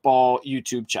Football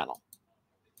YouTube channel.